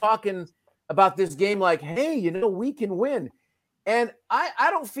about talking about this game. Like, hey, we can win. And I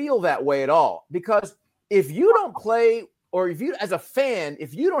don't feel that way at all, because if you don't play, or if you, as a fan,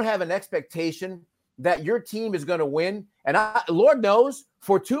 if you don't have an expectation that your team is going to win, and Lord knows,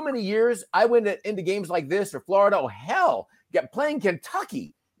 for too many years, I went into games like this or Florida. Oh, hell, playing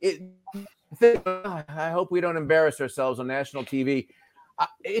Kentucky. I hope we don't embarrass ourselves on national TV.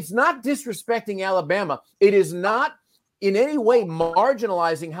 It's not disrespecting Alabama. It is not in any way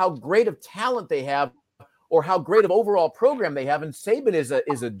marginalizing how great of talent they have or how great of overall program they have. And Saban is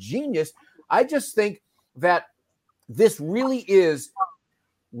a genius. I just think that this really is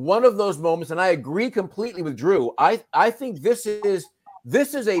one of those moments, and I agree completely with Drew. I think this is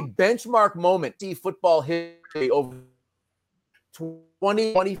a benchmark moment in football history over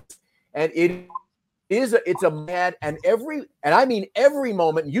 2020, and it's a mad, and I mean every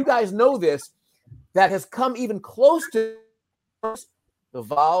moment, you guys know this, that has come even close to the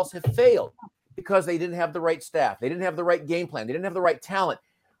Vols have failed because they didn't have the right staff. They didn't have the right game plan. They didn't have the right talent.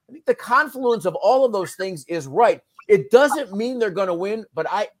 I think the confluence of all of those things is right. It doesn't mean they're going to win, but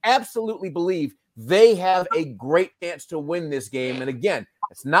I absolutely believe they have a great chance to win this game. And again,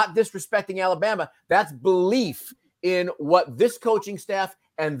 it's not disrespecting Alabama. That's belief in what this coaching staff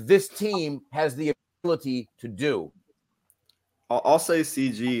and this team has the ability to do. I'll say,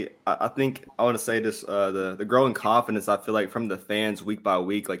 CG, I think I want to say this, the growing confidence, I feel like, from the fans week by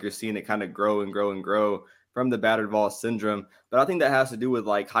week, like you're seeing it kind of grow and grow and grow from the battered Vols syndrome. But I think that has to do with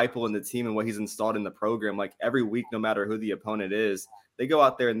like Heupel and the team and what he's installed in the program. Like every week, no matter who the opponent is, they go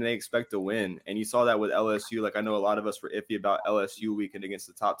out there and they expect to win. And you saw that with LSU. Like I know a lot of us were iffy about LSU weekend against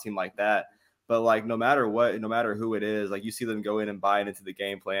a top team like that. But like no matter what, no matter who it is, like you see them go in and buy into the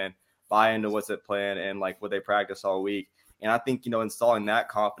game plan, buy into what's at plan and like what they practice all week. And I think, installing that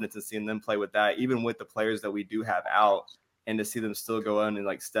confidence and seeing them play with that, even with the players that we do have out, and to see them still go in and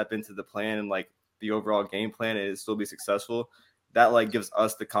like step into the plan and like the overall game plan and still be successful, that like gives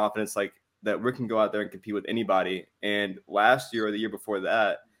us the confidence like that we can go out there and compete with anybody. And last year or the year before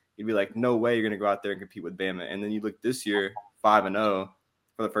that, you'd be like, no way you're going to go out there and compete with Bama. And then you look this year, 5-0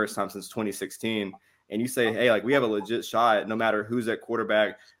 for the first time since 2016. And you say, hey, like we have a legit shot, no matter who's at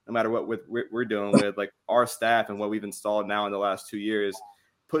quarterback, no matter what we're dealing with, like our staff and what we've installed now in the last 2 years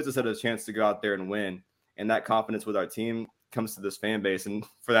puts us at a chance to go out there and win. And that confidence with our team comes to this fan base. And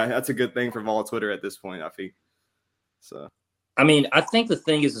for that, that's a good thing for Vol Twitter at this point, I think. So, I mean, I think the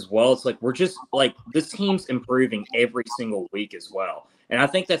thing is as well, it's like we're just like this team's improving every single week as well. And I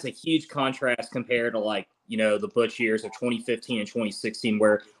think that's a huge contrast compared to like, the Butch years of 2015 and 2016,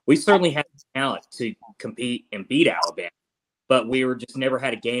 where we certainly had the talent to compete and beat Alabama, but we were just never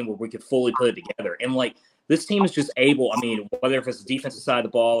had a game where we could fully put it together. And like this team is just able, I mean, whether if it's the defensive side of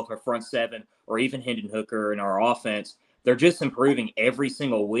the ball with our front seven or even Hendon Hooker in our offense, they're just improving every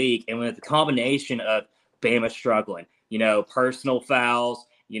single week. And with the combination of Bama struggling, personal fouls,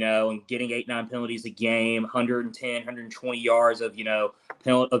 and getting 8-9 penalties a game, 110, 120 yards of,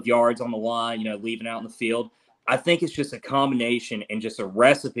 of yards on the line, leaving out in the field. I think it's just a combination and just a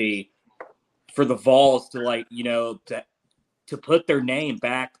recipe for the Vols to like, to put their name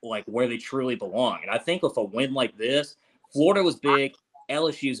back like where they truly belong. And I think with a win like this, Florida was big,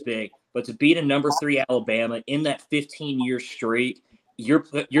 LSU's big, but to beat a number 3 Alabama in that 15-year streak, you're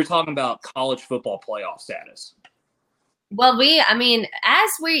talking about college football playoff status. Well, as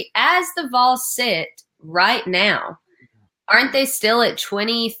the Vols sit right now, aren't they still at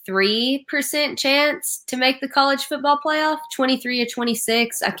 23% chance to make the college football playoff? 23 or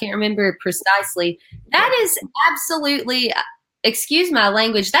 26? I can't remember precisely. That is absolutely, excuse my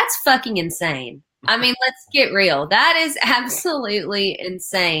language, that's fucking insane. I mean, let's get real. That is absolutely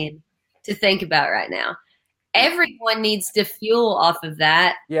insane to think about right now. Everyone needs to fuel off of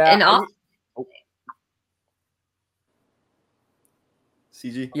that. Yeah. And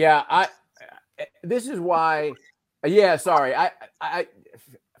CG? Yeah, this is why. Yeah, sorry. I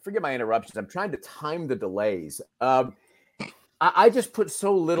forget my interruptions. I'm trying to time the delays. I just put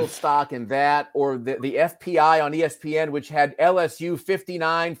so little stock in that or the FPI on ESPN, which had LSU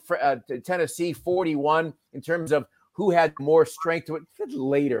 59, Tennessee 41 in terms of who had more strength to it. Just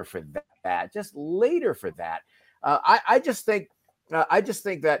later for that. Just later for that. I just think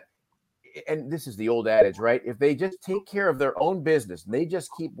that. And this is the old adage, right? If they just take care of their own business and they just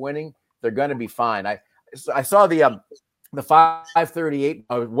keep winning, they're going to be fine. I saw the 538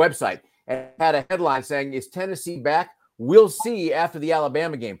 website and had a headline saying, "Is Tennessee back? We'll see after the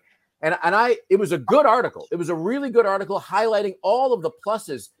Alabama game." And it was a good article. It was a really good article highlighting all of the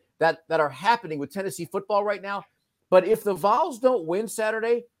pluses that are happening with Tennessee football right now. But if the Vols don't win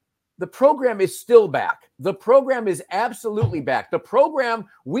Saturday, the program is still back. The program is absolutely back.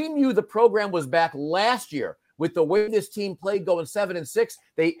 We knew the program was back last year with the way this team played going 7-6,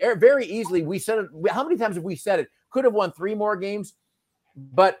 they very easily, we said it, how many times have we said it? Could have won 3 more games.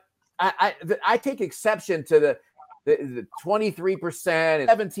 But I take exception to the 23%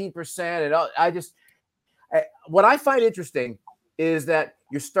 and 17%. And what I find interesting is that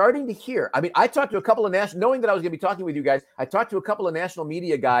you're starting to hear. I mean, I talked to a couple of knowing that I was going to be talking with you guys, I talked to a couple of national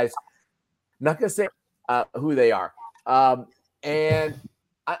media guys, not going to say who they are. And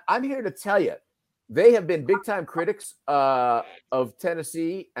I'm here to tell you, they have been big time critics of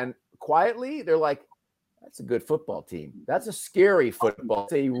Tennessee. And quietly, they're like, that's a good football team. That's a scary football.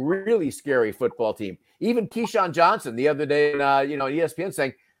 It's a really scary football team. Even Keyshawn Johnson the other day, ESPN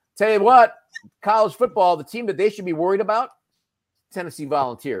saying, tell you what, college football, the team that they should be worried about, Tennessee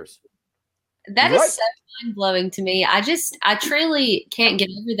Volunteers. That is so mind-blowing to me. I truly can't get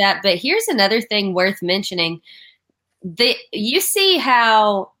over that. But here's another thing worth mentioning. You see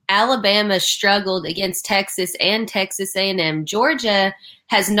how Alabama struggled against Texas and Texas A&M. Georgia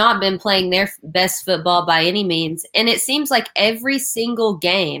has not been playing their best football by any means. And it seems like every single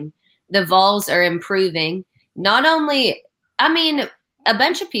game, the Vols are improving. Not only, I mean, a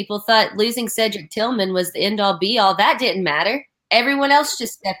bunch of people thought losing Cedric Tillman was the end-all be-all. That didn't matter. Everyone else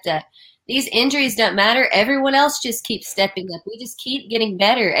just stepped up. These injuries don't matter. Everyone else just keeps stepping up. We just keep getting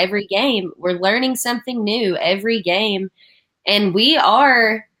better every game. We're learning something new every game. And we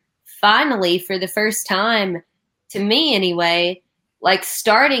are finally, for the first time, to me anyway, like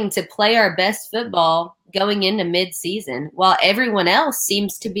starting to play our best football going into mid-season, while everyone else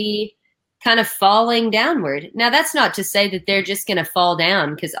seems to be kind of falling downward. Now, that's not to say that they're just going to fall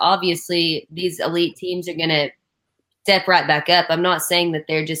down, because obviously these elite teams are going to step right back up. I'm not saying that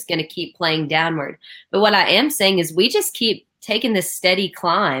they're just going to keep playing downward. But what I am saying is we just keep taking this steady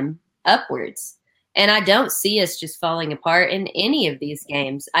climb upwards. And I don't see us just falling apart in any of these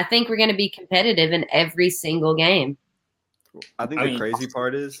games. I think we're going to be competitive in every single game. I think the crazy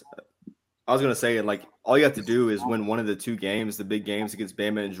part is, I was going to say, like, all you have to do is win one of the 2 games, the big games against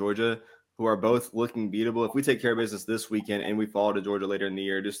Bama and Georgia, who are both looking beatable. If we take care of business this weekend and we fall to Georgia later in the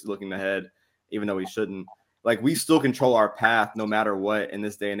year, just looking ahead, even though we shouldn't, like, we still control our path no matter what in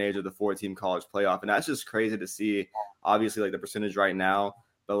this day and age of the 4-team college playoff. And that's just crazy to see, obviously, like the percentage right now.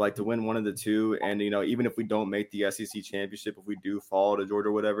 But, like, to win one of the 2, and, even if we don't make the SEC championship, if we do fall to Georgia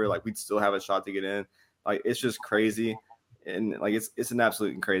or whatever, like, we'd still have a shot to get in. Like, it's just crazy. And, like, it's an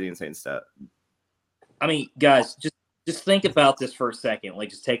absolute crazy, insane stat. I mean, guys, just think about this for a second. Like,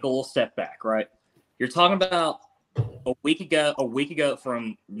 just take a little step back, right? You're talking about a week ago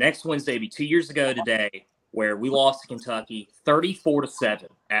from next Wednesday, be 2 years ago today, where we lost to Kentucky 34-7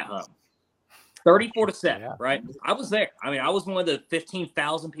 at home. 34-7, yeah. Right? I was there. I mean, I was one of the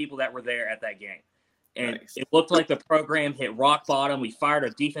 15,000 people that were there at that game. And nice. It looked like the program hit rock bottom. We fired our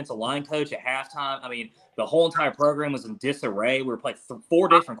defensive line coach at halftime. I mean, the whole entire program was in disarray. We were playing 4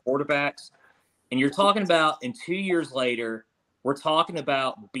 different quarterbacks. And you're talking about, and 2 years later, we're talking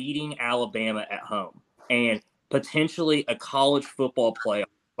about beating Alabama at home and potentially a college football playoff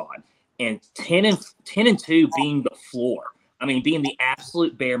spot. And 10-2 being the floor. I mean, being the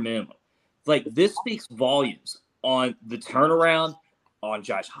absolute bare minimum. Like, this speaks volumes on the turnaround, on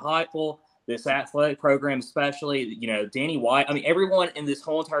Josh Heupel, this athletic program especially, Danny White. I mean, everyone in this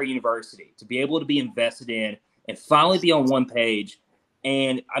whole entire university to be able to be invested in and finally be on one page.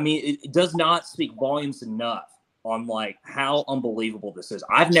 And, I mean, it does not speak volumes enough on, like, how unbelievable this is.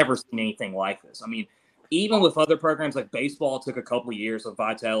 I've never seen anything like this. I mean, even with other programs like baseball, it took a couple of years with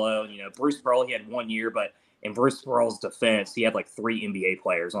Vitello. And, Bruce Pearl, he had 1 year, but in Bruce Pearl's defense, he had like 3 NBA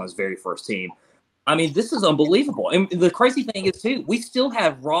players on his very first team. I mean, this is unbelievable. And the crazy thing is, too, we still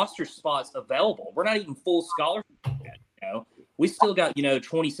have roster spots available. We're not even full scholarship yet, We still got,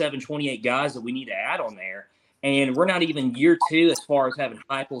 27, 28 guys that we need to add on there. And we're not even year 2 as far as having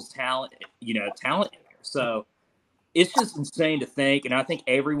Heupel's talent, talent in there. So it's just insane to think. And I think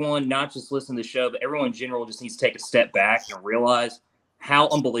everyone, not just listening to the show, but everyone in general just needs to take a step back and realize how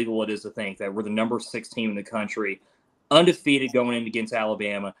unbelievable it is to think that we're the number 6 team in the country, undefeated going in against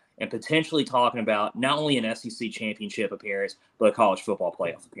Alabama, and potentially talking about not only an SEC championship appearance, but a college football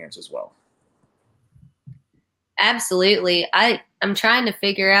playoff appearance as well. Absolutely. I'm trying to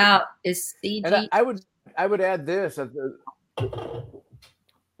figure out, is CG. And I would add this.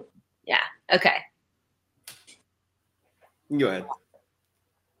 Yeah. Okay. Go ahead.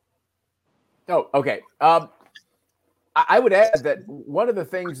 Oh, okay. I would add that one of the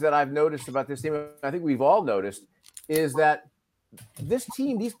things that I've noticed about this team, I think we've all noticed, is that this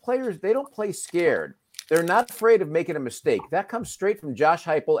team, these players, they don't play scared. They're not afraid of making a mistake. That comes straight from Josh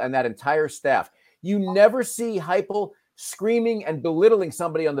Heupel and that entire staff. You never see Heupel screaming and belittling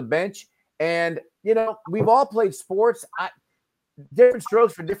somebody on the bench. And we've all played sports. Different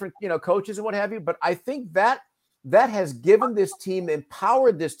strokes for different, coaches and what have you. But I think that has given this team,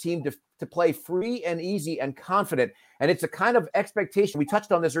 empowered this team to play free and easy and confident. And it's a kind of expectation. We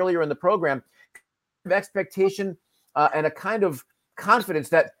touched on this earlier in the program, of expectation and a kind of confidence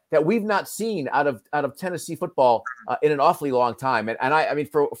that we've not seen out of Tennessee football in an awfully long time. And I mean,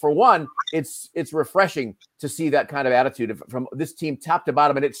 for one, it's refreshing to see that kind of attitude from this team top to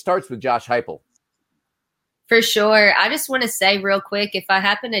bottom. And it starts with Josh Heupel. For sure. I just want to say real quick, if I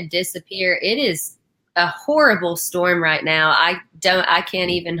happen to disappear, it is a horrible storm right now. I can't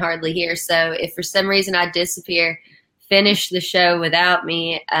even hardly hear. So if for some reason I disappear, finish the show without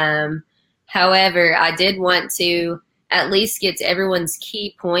me. However, I did want to at least get to everyone's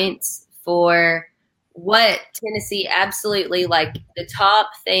key points for what Tennessee absolutely, like the top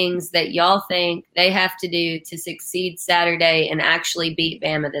things that y'all think they have to do to succeed Saturday and actually beat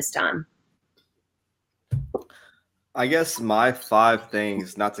Bama this time. I guess my 5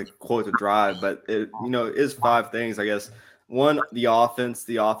 things, not to quote the drive, but it is 5 things. I guess one, the offense.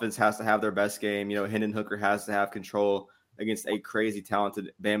 The offense has to have their best game. Hendon Hooker has to have control against a crazy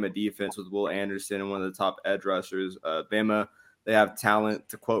talented Bama defense with Will Anderson and one of the top edge rushers. Bama, they have talent.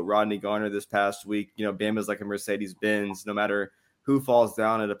 To quote Rodney Garner this past week, Bama's like a Mercedes-Benz. No matter who falls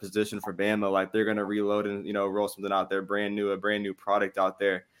down at a position for Bama, like they're going to reload and, roll something out there, a brand new product out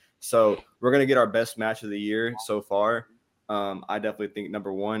there. So we're going to get our best match of the year so far. I definitely think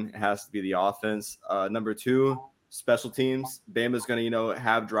number 1 has to be the offense. Number 2, special teams. Bama's going to,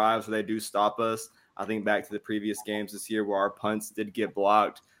 have drives where they do stop us. I think back to the previous games this year where our punts did get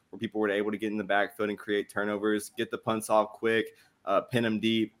blocked, where people were able to get in the backfield and create turnovers, get the punts off quick, pin them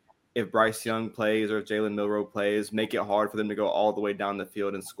deep. If Bryce Young plays or if Jalen Milroe plays, make it hard for them to go all the way down the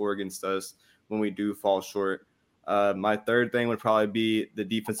field and score against us when we do fall short. My third thing would probably be the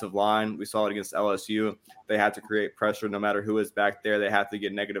defensive line. We saw it against LSU. They had to create pressure no matter who is back there. They have to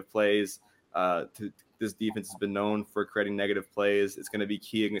get negative plays. This defense has been known for creating negative plays. It's going to be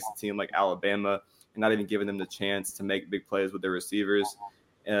key against a team like Alabama and not even giving them the chance to make big plays with their receivers.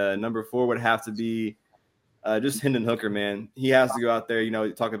 Number 4 would have to be just Hendon Hooker, man. He has to go out there,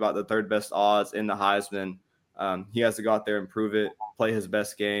 talk about the 3rd best odds in the Heisman. He has to go out there and prove it, play his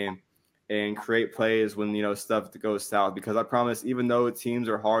best game, and create plays when, stuff goes south. Because I promise, even though teams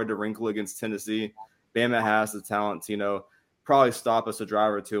are hard to wrinkle against Tennessee, Bama has the talent to, probably stop us a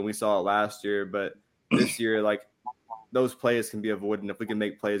drive or two. And we saw it last year. But this year, like, those plays can be avoided. And if we can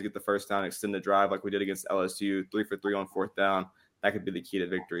make plays, get the first down, extend the drive like we did against LSU, 3 for 3 on 4th down, that could be the key to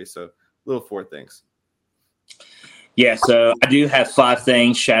victory. So little 4 things. Yeah, so I do have 5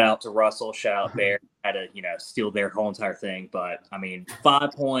 things. Shout out to Russell. Shout out Bear. Had to, steal their whole entire thing. But,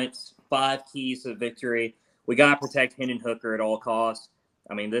 5 points, 5 keys to victory. We got to protect Hendon Hooker at all costs.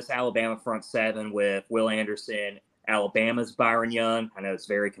 This Alabama front 7 with Will Anderson, Alabama's Byron Young. I know it's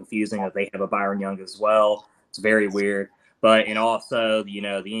very confusing that they have a Byron Young as well. It's very weird. And also, the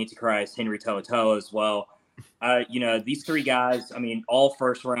Antichrist, Henry To'oTo'o as well. These 3 guys, all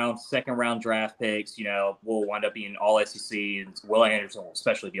first round, second round draft picks, will wind up being all SEC, and Will Anderson will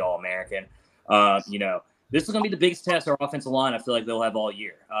especially be all American. This is going to be the biggest test our offensive line I feel like they'll have all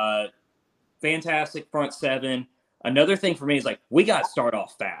year. Fantastic front 7. Another thing for me is, we got to start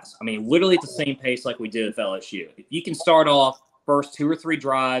off fast. Literally at the same pace like we did with LSU. If you can start off first 2 or 3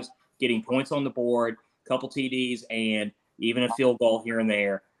 drives, getting points on the board, a couple TDs, and even a field goal here and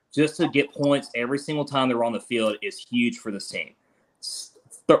there, just to get points every single time they're on the field is huge for this team.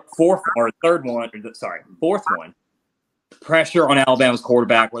 Fourth one, pressure on Alabama's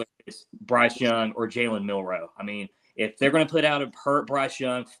quarterback, whether it's Bryce Young or Jalen Milroe. If they're going to put out a hurt Bryce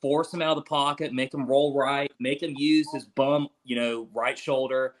Young, force him out of the pocket, make him roll right, make him use his bum, right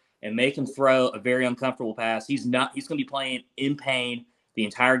shoulder, and make him throw a very uncomfortable pass. He's going to be playing in pain the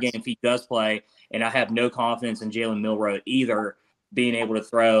entire game if he does play. And I have no confidence in Jalen Milroe either being able to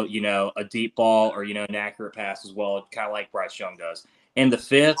throw, a deep ball or, an accurate pass as well, kind of like Bryce Young does. And the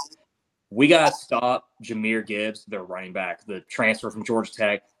 5th, we got to stop Jahmyr Gibbs, their running back, the transfer from Georgia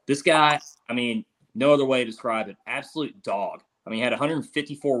Tech. This guy, no other way to describe it, absolute dog. He had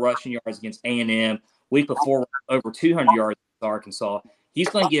 154 rushing yards against A&M. Week before, over 200 yards against Arkansas. He's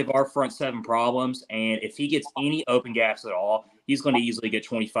going to give our front 7 problems, and if he gets any open gaps at all, he's going to easily get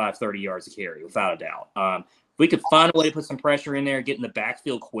 25, 30 yards to carry, without a doubt. If we could find a way to put some pressure in there, get in the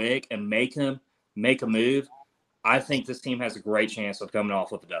backfield quick, and make him make a move, I think this team has a great chance of coming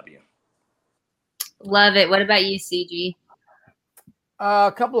off with a W. Love it. What about you, CG?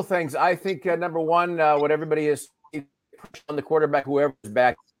 A couple of things. I think, number 1, what everybody is on the quarterback, whoever's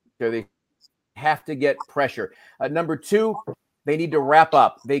back there, they have to get pressure. Number 2, they need to wrap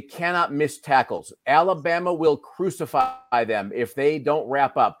up. They cannot miss tackles. Alabama will crucify them if they don't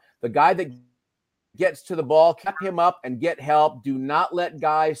wrap up. The guy that gets to the ball, cap him up and get help. Do not let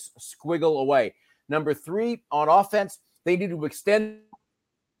guys squiggle away. Number 3, on offense, they need to extend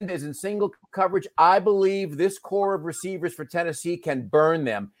as in single coverage. I believe this core of receivers for Tennessee can burn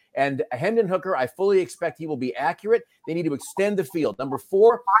them. And Hendon Hooker, I fully expect he will be accurate. They need to extend the field. Number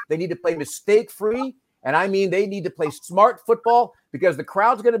 4, they need to play mistake-free. And I mean, they need to play smart football because the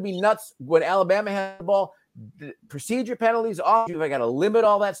crowd's going to be nuts when Alabama has the ball. The procedure penalties off. I got to limit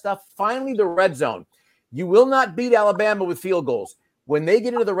all that stuff. Finally, the red zone. You will not beat Alabama with field goals. When they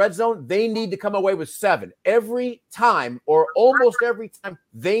get into the red zone, they need to come away with 7 every time, or almost every time.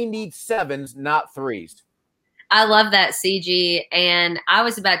 They need 7s, not 3s. I love that, CG. And I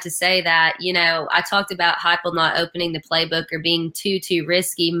was about to say that, I talked about Heupel not opening the playbook or being too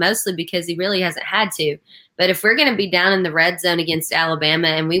risky, mostly because he really hasn't had to. But if we're going to be down in the red zone against Alabama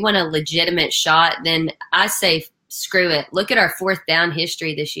and we want a legitimate shot, then I say screw it. Look at our 4th down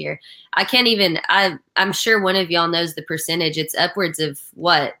history this year. I'm sure one of y'all knows the percentage. It's upwards of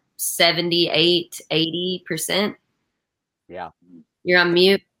 78, 80%? Yeah. You're on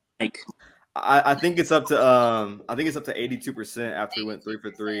mute. I think it's up to 82% after we went 3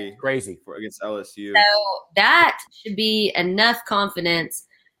 for 3. Crazy against LSU. So that should be enough confidence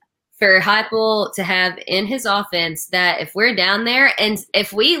for Heupel to have in his offense that if we're down there and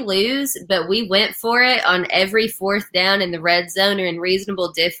if we lose, but we went for it on every 4th down in the red zone or in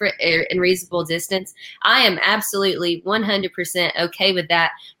reasonable distance, I am absolutely 100% okay with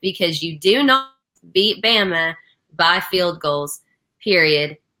that because you do not beat Bama by field goals,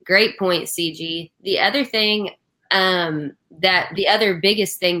 period. Great point, CG. The other thing the other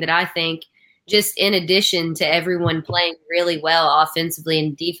biggest thing that I think, just in addition to everyone playing really well offensively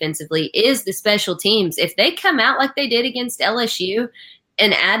and defensively, is the special teams. If they come out like they did against LSU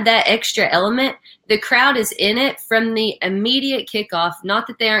and add that extra element, the crowd is in it from the immediate kickoff. Not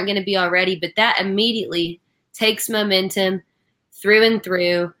that they aren't going to be already, but that immediately takes momentum through and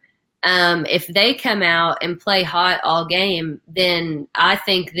through. If they come out and play hot all game, then I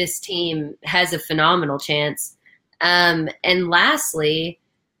think this team has a phenomenal chance. And lastly,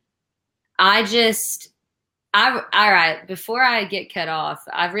 all right, before I get cut off,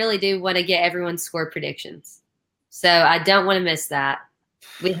 I really do want to get everyone's score predictions. So I don't want to miss that.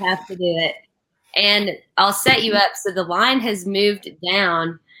 We have to do it. And I'll set you up. So the line has moved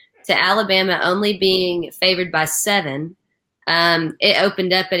down to Alabama only being favored by 7. It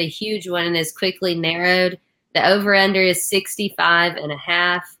opened up at a huge one and has quickly narrowed. The over-under is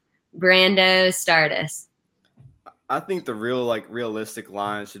 65.5. Brando, start us. I think the realistic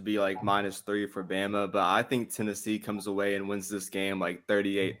line should be -3 for Bama, but I think Tennessee comes away and wins this game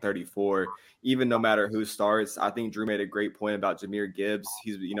 38-34, even no matter who starts. I think Drew made a great point about Jahmyr Gibbs.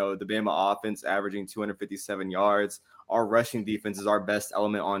 He's, the Bama offense averaging 257 yards. Our rushing defense is our best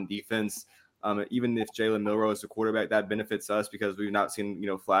element on defense. Even if Jalen Milroe is the quarterback, that benefits us because we've not seen,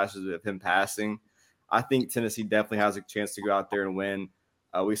 flashes of him passing. I think Tennessee definitely has a chance to go out there and win.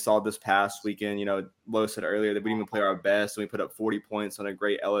 We saw this past weekend, Lo said earlier that we didn't even play our best and we put up 40 points on a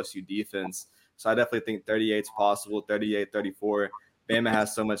great LSU defense. So I definitely think 38 is possible, 38-34. Bama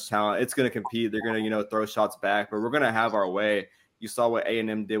has so much talent. It's going to compete. They're going to, throw shots back, but we're going to have our way. You saw what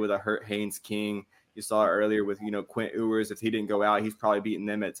A&M did with a hurt Haynes King. You saw it earlier with, Quint Ewers. If he didn't go out, he's probably beating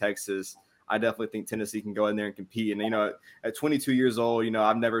them at Texas. I definitely think Tennessee can go in there and compete. And, at 22 years old,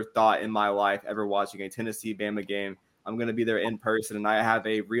 I've never thought in my life ever watching a Tennessee-Bama game I'm going to be there in person, and I have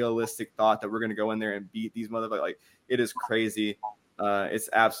a realistic thought that we're going to go in there and beat these motherfuckers. It is crazy. It's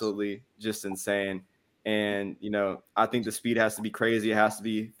absolutely just insane. And, I think the speed has to be crazy. It has to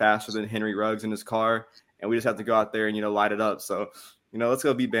be faster than Henry Ruggs in his car, and we just have to go out there and, light it up. So, let's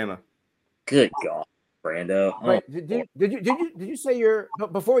go beat Bama. Good God, Brando. Wait, did you say you're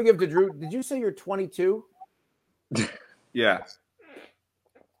 – before we give to Drew, did you say you're 22? Yeah.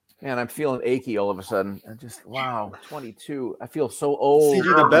 Man, I'm feeling achy all of a sudden. Wow, 22. I feel so old.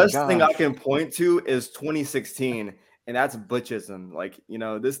 CG, the best thing I can point to is 2016, and that's butchism.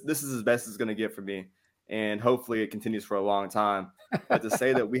 This is as best it's going to get for me, and hopefully it continues for a long time. But to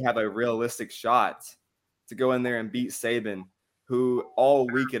say that we have a realistic shot to go in there and beat Saban, who all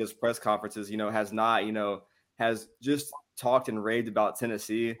week at his press conferences, has not, has just talked and raved about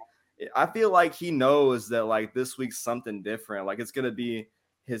Tennessee. I feel like he knows that, this week's something different. It's going to be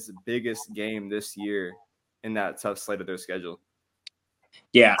his biggest game this year in that tough slate of their schedule.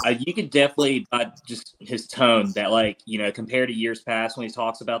 Yeah, you could definitely just his tone that compared to years past when he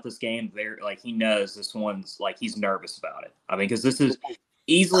talks about this game, he knows this one's he's nervous about it. I mean, because this is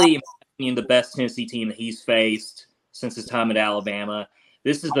easily, in my opinion, the best Tennessee team that he's faced since his time at Alabama.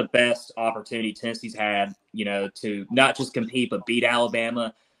 This is the best opportunity Tennessee's had, to not just compete, but beat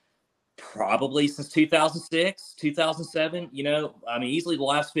Alabama probably since 2006, 2007. Easily the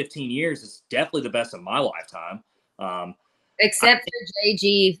last 15 years is definitely the best of my lifetime. Except for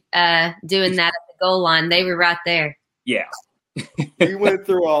JG doing that at the goal line. They were right there. Yeah. We went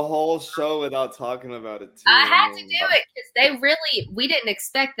through a whole show without talking about it, too. I had to do it because we didn't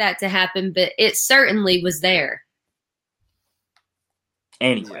expect that to happen, but it certainly was there.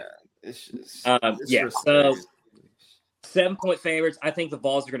 Anyway. Yeah, so 7-point favorites. I think the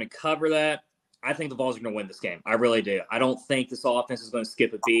Vols are going to cover that. I think the Vols are going to win this game. I really do. I don't think this offense is going to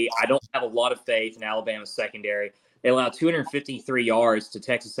skip a beat. I don't have a lot of faith in Alabama's secondary. They allowed 253 yards to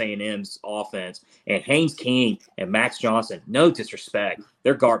Texas A&M's offense, and Haynes King and Max Johnson. No disrespect,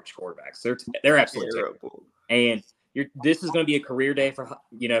 they're garbage quarterbacks. They're absolutely terrible. And this is going to be a career day for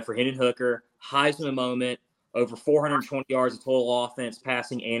Hendon Hooker. Heisman moment, over 420 yards of total offense,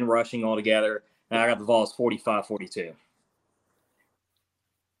 passing and rushing altogether. And I got the Vols 45-42.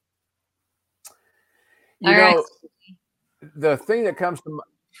 The thing that comes to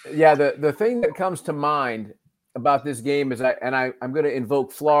the thing that comes to mind about this game is I'm going to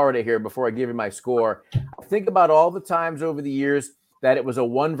invoke Florida here before I give you my score. Think about all the times over the years that it was a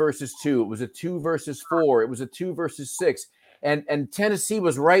 1 versus 2, it was a 2 versus 4, it was a 2 versus 6, and Tennessee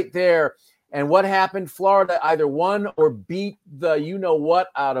was right there. And what happened? Florida either won or beat the you-know-what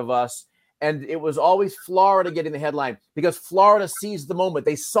out of us. And it was always Florida getting the headline because Florida seized the moment.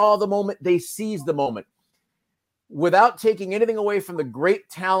 They saw the moment. They seized the moment. Without taking anything away from the great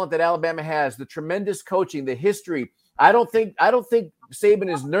talent that Alabama has, the tremendous coaching, the history, I don't think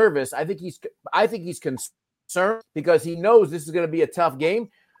Saban is nervous. I think he's concerned because he knows this is going to be a tough game.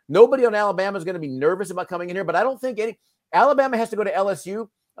 Nobody on Alabama is going to be nervous about coming in here, but I don't think Alabama has to go to LSU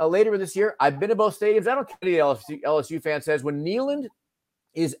later this year. I've been to both stadiums. I don't care what the LSU fan says. When Neyland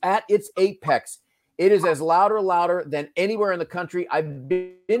is at its apex, it is as louder than anywhere in the country. I've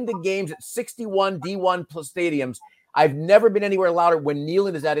been to games at 61 D1 plus stadiums. I've never been anywhere louder when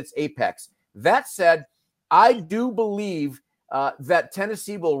Neyland is at its apex. That said, I do believe that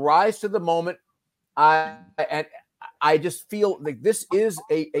Tennessee will rise to the moment. And I just feel like this is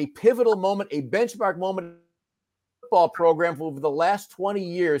a pivotal moment, a benchmark moment in the football program for over the last 20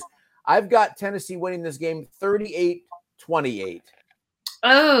 years. I've got Tennessee winning this game 38-28.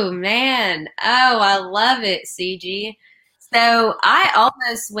 Oh, man. Oh, I love it, CG. So I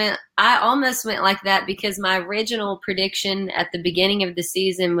almost went like that because my original prediction at the beginning of the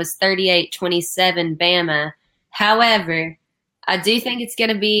season was 38-27 Bama. However, I do think it's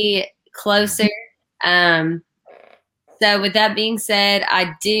going to be closer. So with that being said,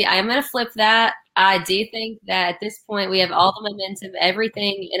 I am going to flip that. I do think that at this point we have all the momentum,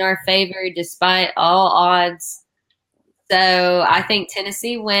 everything in our favor despite all odds. So I think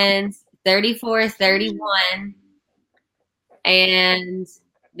Tennessee wins 34-31 and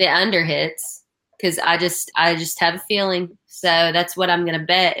the under hits because I just have a feeling. So that's what I'm going to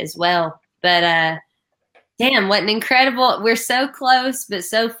bet as well. But damn, what an incredible – we're so close, but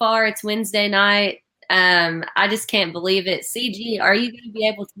so far it's Wednesday night. I just can't believe it. CG, are you going to be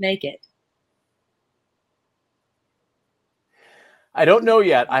able to make it? I don't know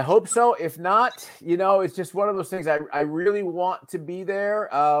yet. I hope so. If not, it's just one of those things. I really want to be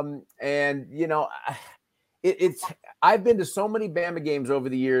there. I've been to so many Bama games over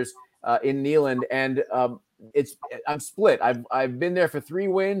the years in Neyland, and I'm split. I've been there for 3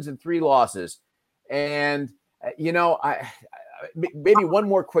 wins and 3 losses, and maybe one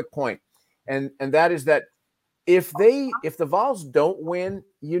more quick point, and that is that if the Vols don't win,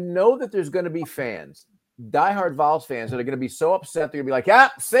 that there's going to be fans. Diehard Vols fans that are going to be so upset. They're going to be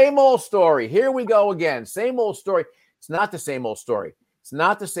like, same old story. Here we go again. Same old story. It's not the same old story. It's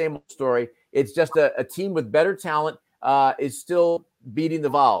not the same old story. It's just a team with better talent is still beating the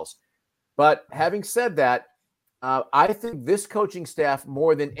Vols. But having said that, I think this coaching staff,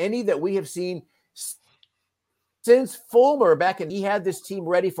 more than any that we have seen since Fulmer back in, he had this team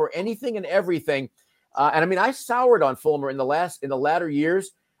ready for anything and everything. I soured on Fulmer in the latter years.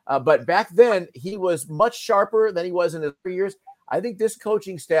 But back then, he was much sharper than he was in the 3 years. I think this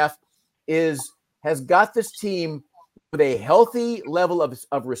coaching staff has got this team with a healthy level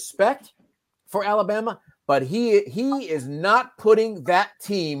of respect for Alabama, but he is not putting that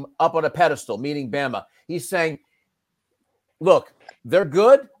team up on a pedestal, meaning Bama. He's saying, look, they're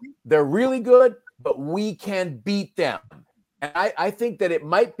good, they're really good, but we can beat them. And I think that it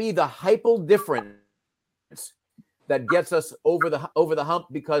might be the Heupel difference that gets us over the hump,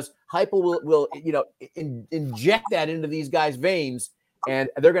 because Heupel will inject that into these guys' veins, and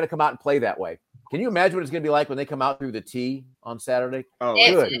they're going to come out and play that way. Can you imagine what it's going to be like when they come out through the T on Saturday? Oh,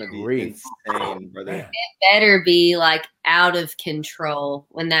 It's it's going to be insane, brother. It better be like out of control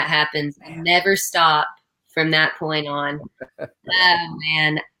when that happens and never stop from that point on. Oh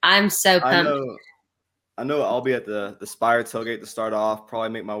man, I'm so pumped. I know I'll be at the Spire tailgate to start off. Probably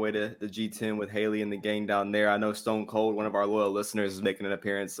make my way to the G10 with Haley and the gang down there. I know Stone Cold, one of our loyal listeners, is making an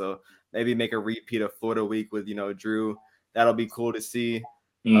appearance. So maybe make a repeat of Florida Week with, Drew. That'll be cool to see.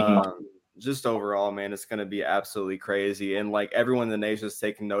 Just overall, man, it's going to be absolutely crazy. And like everyone in the nation is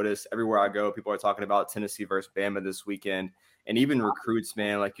taking notice. Everywhere I go, people are talking about Tennessee versus Bama this weekend. And even recruits,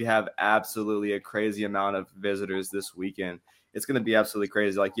 man, like you have absolutely a crazy amount of visitors this weekend. It's going to be absolutely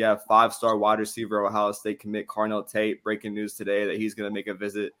crazy. Like you have 5-star wide receiver Ohio State commit Carnell Tate. Breaking news today that he's going to make a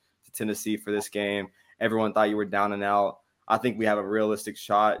visit to Tennessee for this game. Everyone thought you were down and out. I think we have a realistic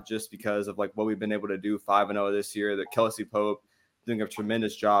shot just because of like what we've been able to do 5-0 this year. That Kelsey Pope doing a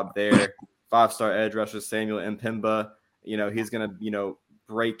tremendous job there. 5-star edge rusher Samuel Mpemba. He's going to,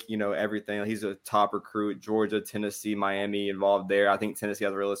 break, everything. He's a top recruit. Georgia, Tennessee, Miami involved there. I think Tennessee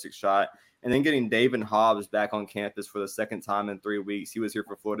has a realistic shot. And then getting David Hobbs back on campus for the second time in 3 weeks. He was here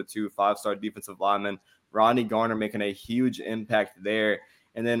for Florida too, 5-star defensive lineman. Rodney Garner making a huge impact there.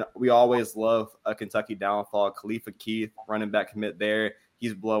 And then we always love a Kentucky downfall. Khalifa Keith, running back commit there.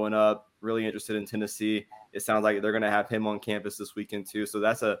 He's blowing up. Really interested in Tennessee. It sounds like they're going to have him on campus this weekend too. So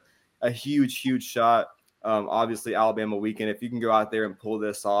that's a huge, huge shot. Obviously, Alabama weekend. If you can go out there and pull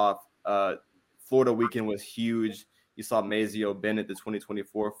this off, Florida weekend was huge. You saw Mazeo Bennett, the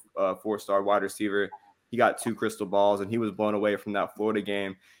 2024 4-star wide receiver. He got 2 crystal balls, and he was blown away from that Florida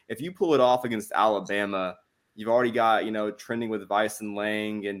game. If you pull it off against Alabama, you've already got, trending with Vyson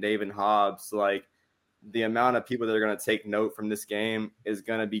Lang and David Hobbs. Like, the amount of people that are going to take note from this game is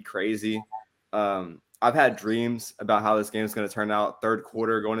going to be crazy. I've had dreams about how this game is going to turn out. Third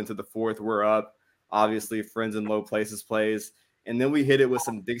quarter, going into the fourth, we're up. Obviously, Friends in Low Places plays. And then we hit it with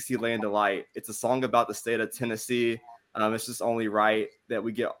some Dixieland Delight. It's a song about the state of Tennessee. It's just only right that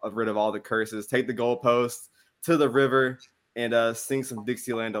we get rid of all the curses. Take the goalpost to the river and sing some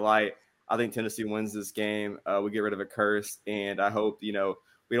Dixieland Delight. I think Tennessee wins this game. We get rid of a curse. And I hope,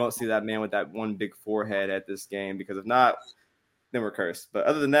 we don't see that man with that one big forehead at this game, because if not, then we're cursed. But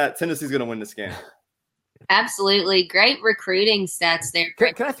other than that, Tennessee's going to win this game. Absolutely. Great recruiting stats there.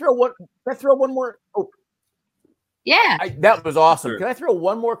 Can I throw one more? Oh, yeah. That was awesome. Sure. Can I throw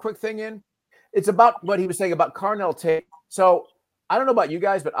one more quick thing in? It's about what he was saying about Carnell Tate. So I don't know about you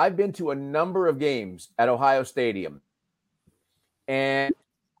guys, but I've been to a number of games at Ohio Stadium. And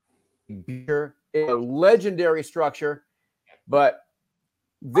it's a legendary structure. But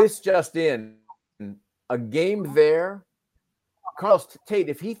this just in, a game there, Carnell Tate,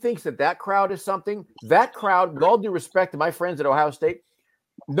 if he thinks that crowd is something, that crowd, with all due respect to my friends at Ohio State,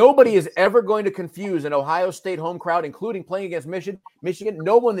 nobody is ever going to confuse an Ohio State home crowd, including playing against Michigan.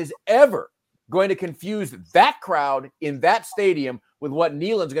 No one is ever going to confuse that crowd in that stadium with what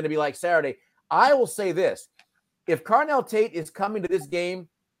Neyland's going to be like Saturday. I will say this. If Carnell Tate is coming to this game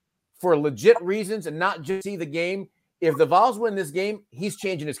for legit reasons and not just see the game, if the Vols win this game, he's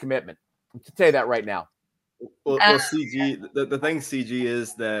changing his commitment. I'll tell you that right now. Well, CG, the thing, CG,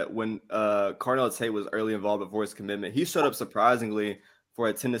 is that when Carnell Tate was early involved before his commitment, he showed up surprisingly for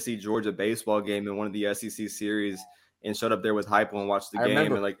a Tennessee-Georgia baseball game in one of the SEC series and showed up there with Hypo and watched the game.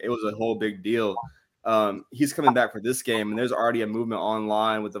 Remember. And, it was a whole big deal. He's coming back for this game, and there's already a movement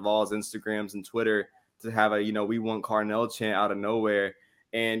online with the Vols Instagrams and Twitter to have a, we want Carnell chant out of nowhere.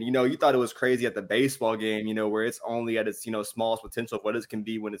 And, you thought it was crazy at the baseball game, where it's only at its, smallest potential of what it can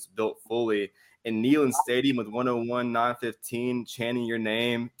be when it's built fully. In Neyland Stadium with 101-915 chanting your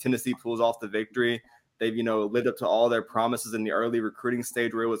name, Tennessee pulls off the victory. They've, lived up to all their promises in the early recruiting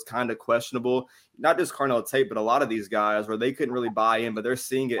stage where it was kind of questionable. Not just Carnell Tate, but a lot of these guys where they couldn't really buy in, but they're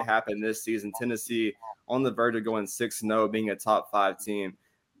seeing it happen this season. Tennessee on the verge of going 6-0, being a top 5 team.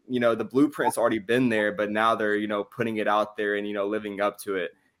 The blueprint's already been there, but now they're, putting it out there and, living up to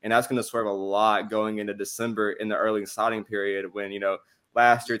it. And that's going to swerve a lot going into December in the early signing period when,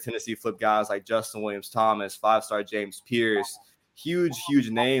 last year Tennessee flipped guys like Justin Williams-Thomas, 5-star James Pierce, huge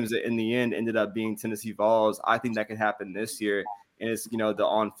names that in the end ended up being Tennessee Vols. I think that could happen this year. And it's, the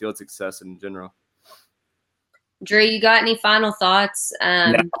on-field success in general. Drew, you got any final thoughts?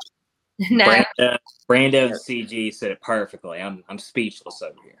 No. Brando and CG said it perfectly. I'm speechless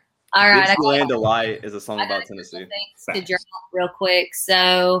over here. All right. Dixieland Delight is a song about Tennessee. Things to drop real quick.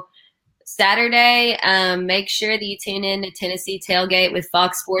 So Saturday, make sure that you tune in to Tennessee Tailgate with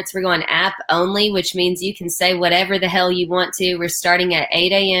Fox Sports. We're going app only, which means you can say whatever the hell you want to. We're starting at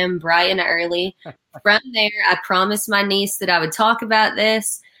 8 a.m. bright and early. From there, I promised my niece that I would talk about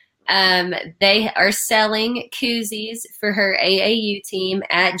this. They are selling koozies for her AAU team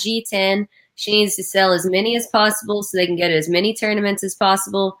at G10. She needs to sell as many as possible so they can go to as many tournaments as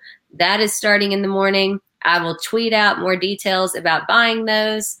possible. That is starting in the morning. I will tweet out more details about buying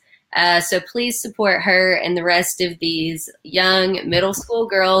those. So please support her and the rest of these young middle school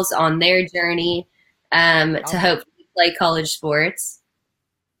girls on their journey to hopefully play college sports.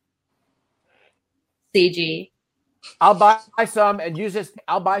 CG. I'll buy some and use this.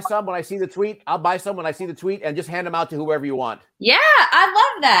 I'll buy some when I see the tweet. I'll buy some when I see the tweet and just hand them out to whoever you want. Yeah, I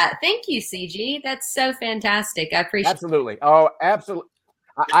love that. Thank you, CG. That's so fantastic. I appreciate it. Absolutely. Oh, absolutely.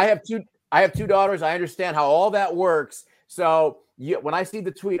 I have two daughters. I understand how all that works. So when I see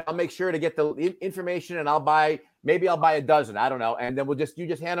the tweet, I'll make sure to get the information and I'll buy a dozen. I don't know. And then you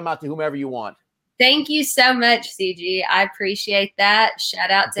just hand them out to whomever you want. Thank you so much, CG. I appreciate that. Shout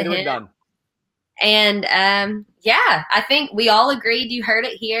out to him. Done. And yeah, I think we all agreed. You heard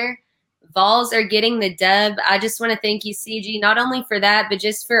it here. Vols are getting the dub. I just want to thank you, CG, not only for that, but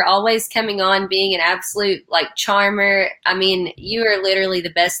just for always coming on, being an absolute charmer. I mean, you are literally the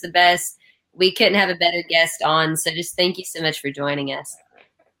best. We couldn't have a better guest on. So just thank you so much for joining us.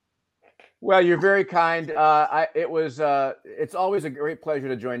 Well, you're very kind. It's always a great pleasure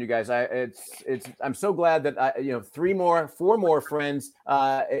to join you guys. I'm so glad that four more friends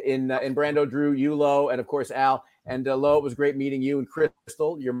in Brando, Drew, you, Lo, and of course Al. And Lo, it was great meeting you and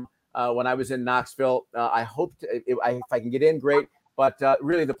Crystal. When I was in Knoxville. I hope if I can get in, great. But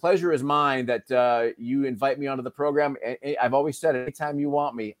really, the pleasure is mine that you invite me onto the program. I've always said, anytime you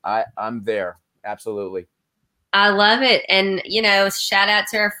want me, I'm there. Absolutely. I love it. And, shout out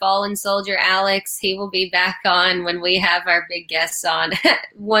to our fallen soldier, Alex. He will be back on when we have our big guests on at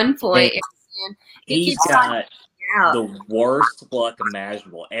one point. He's got the worst luck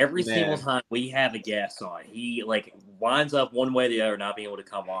imaginable. Every single time we have a guest on, he winds up one way or the other not being able to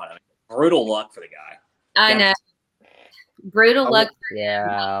come on. I mean, brutal luck for the guy. I know. Brutal luck for him.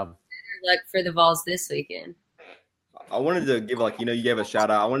 Better luck for the Vols this weekend. I wanted to give you gave a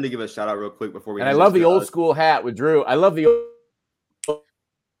shout out. I wanted to give a shout out real quick before we. And I love the old school hat with Drew. I love the.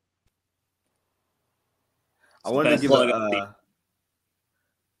 I wanted to give I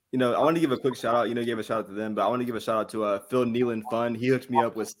wanted to give a quick shout out. Gave a shout out to them, but I want to give a shout out to Phil Nealon Fund. He hooked me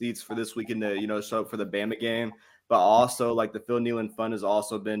up with seats for this weekend to show up for the Bama game. But also, the Phil Nealon Fund has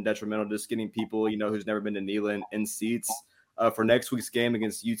also been detrimental to just getting people who's never been to Neyland in seats for next week's game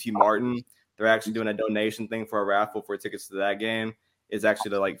against UT Martin. They're actually doing a donation thing for a raffle for tickets to that game. It's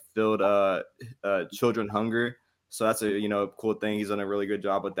actually to field children hunger. So that's a cool thing. He's done a really good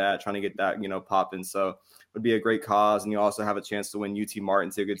job with that, trying to get that popping. So it would be a great cause, and you also have a chance to win UT Martin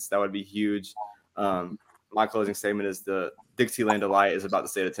tickets. That would be huge. My closing statement is the Dixieland Delight is about the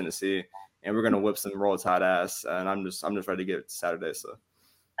state of Tennessee, and we're gonna whip some Roll Tide ass. And I'm just ready to get it Saturday. So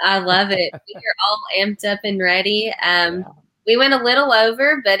I love it. We are all amped up and ready. We went a little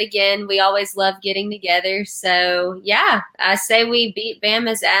over, but again, we always love getting together. So yeah, I say we beat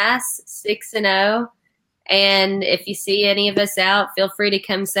Bama's ass 6-0. And if you see any of us out, feel free to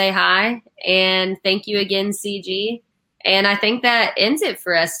come say hi. And thank you again, CG. And I think that ends it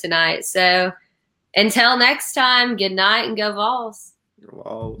for us tonight. So until next time, good night and go Vols. Go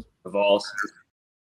Vols. Vols.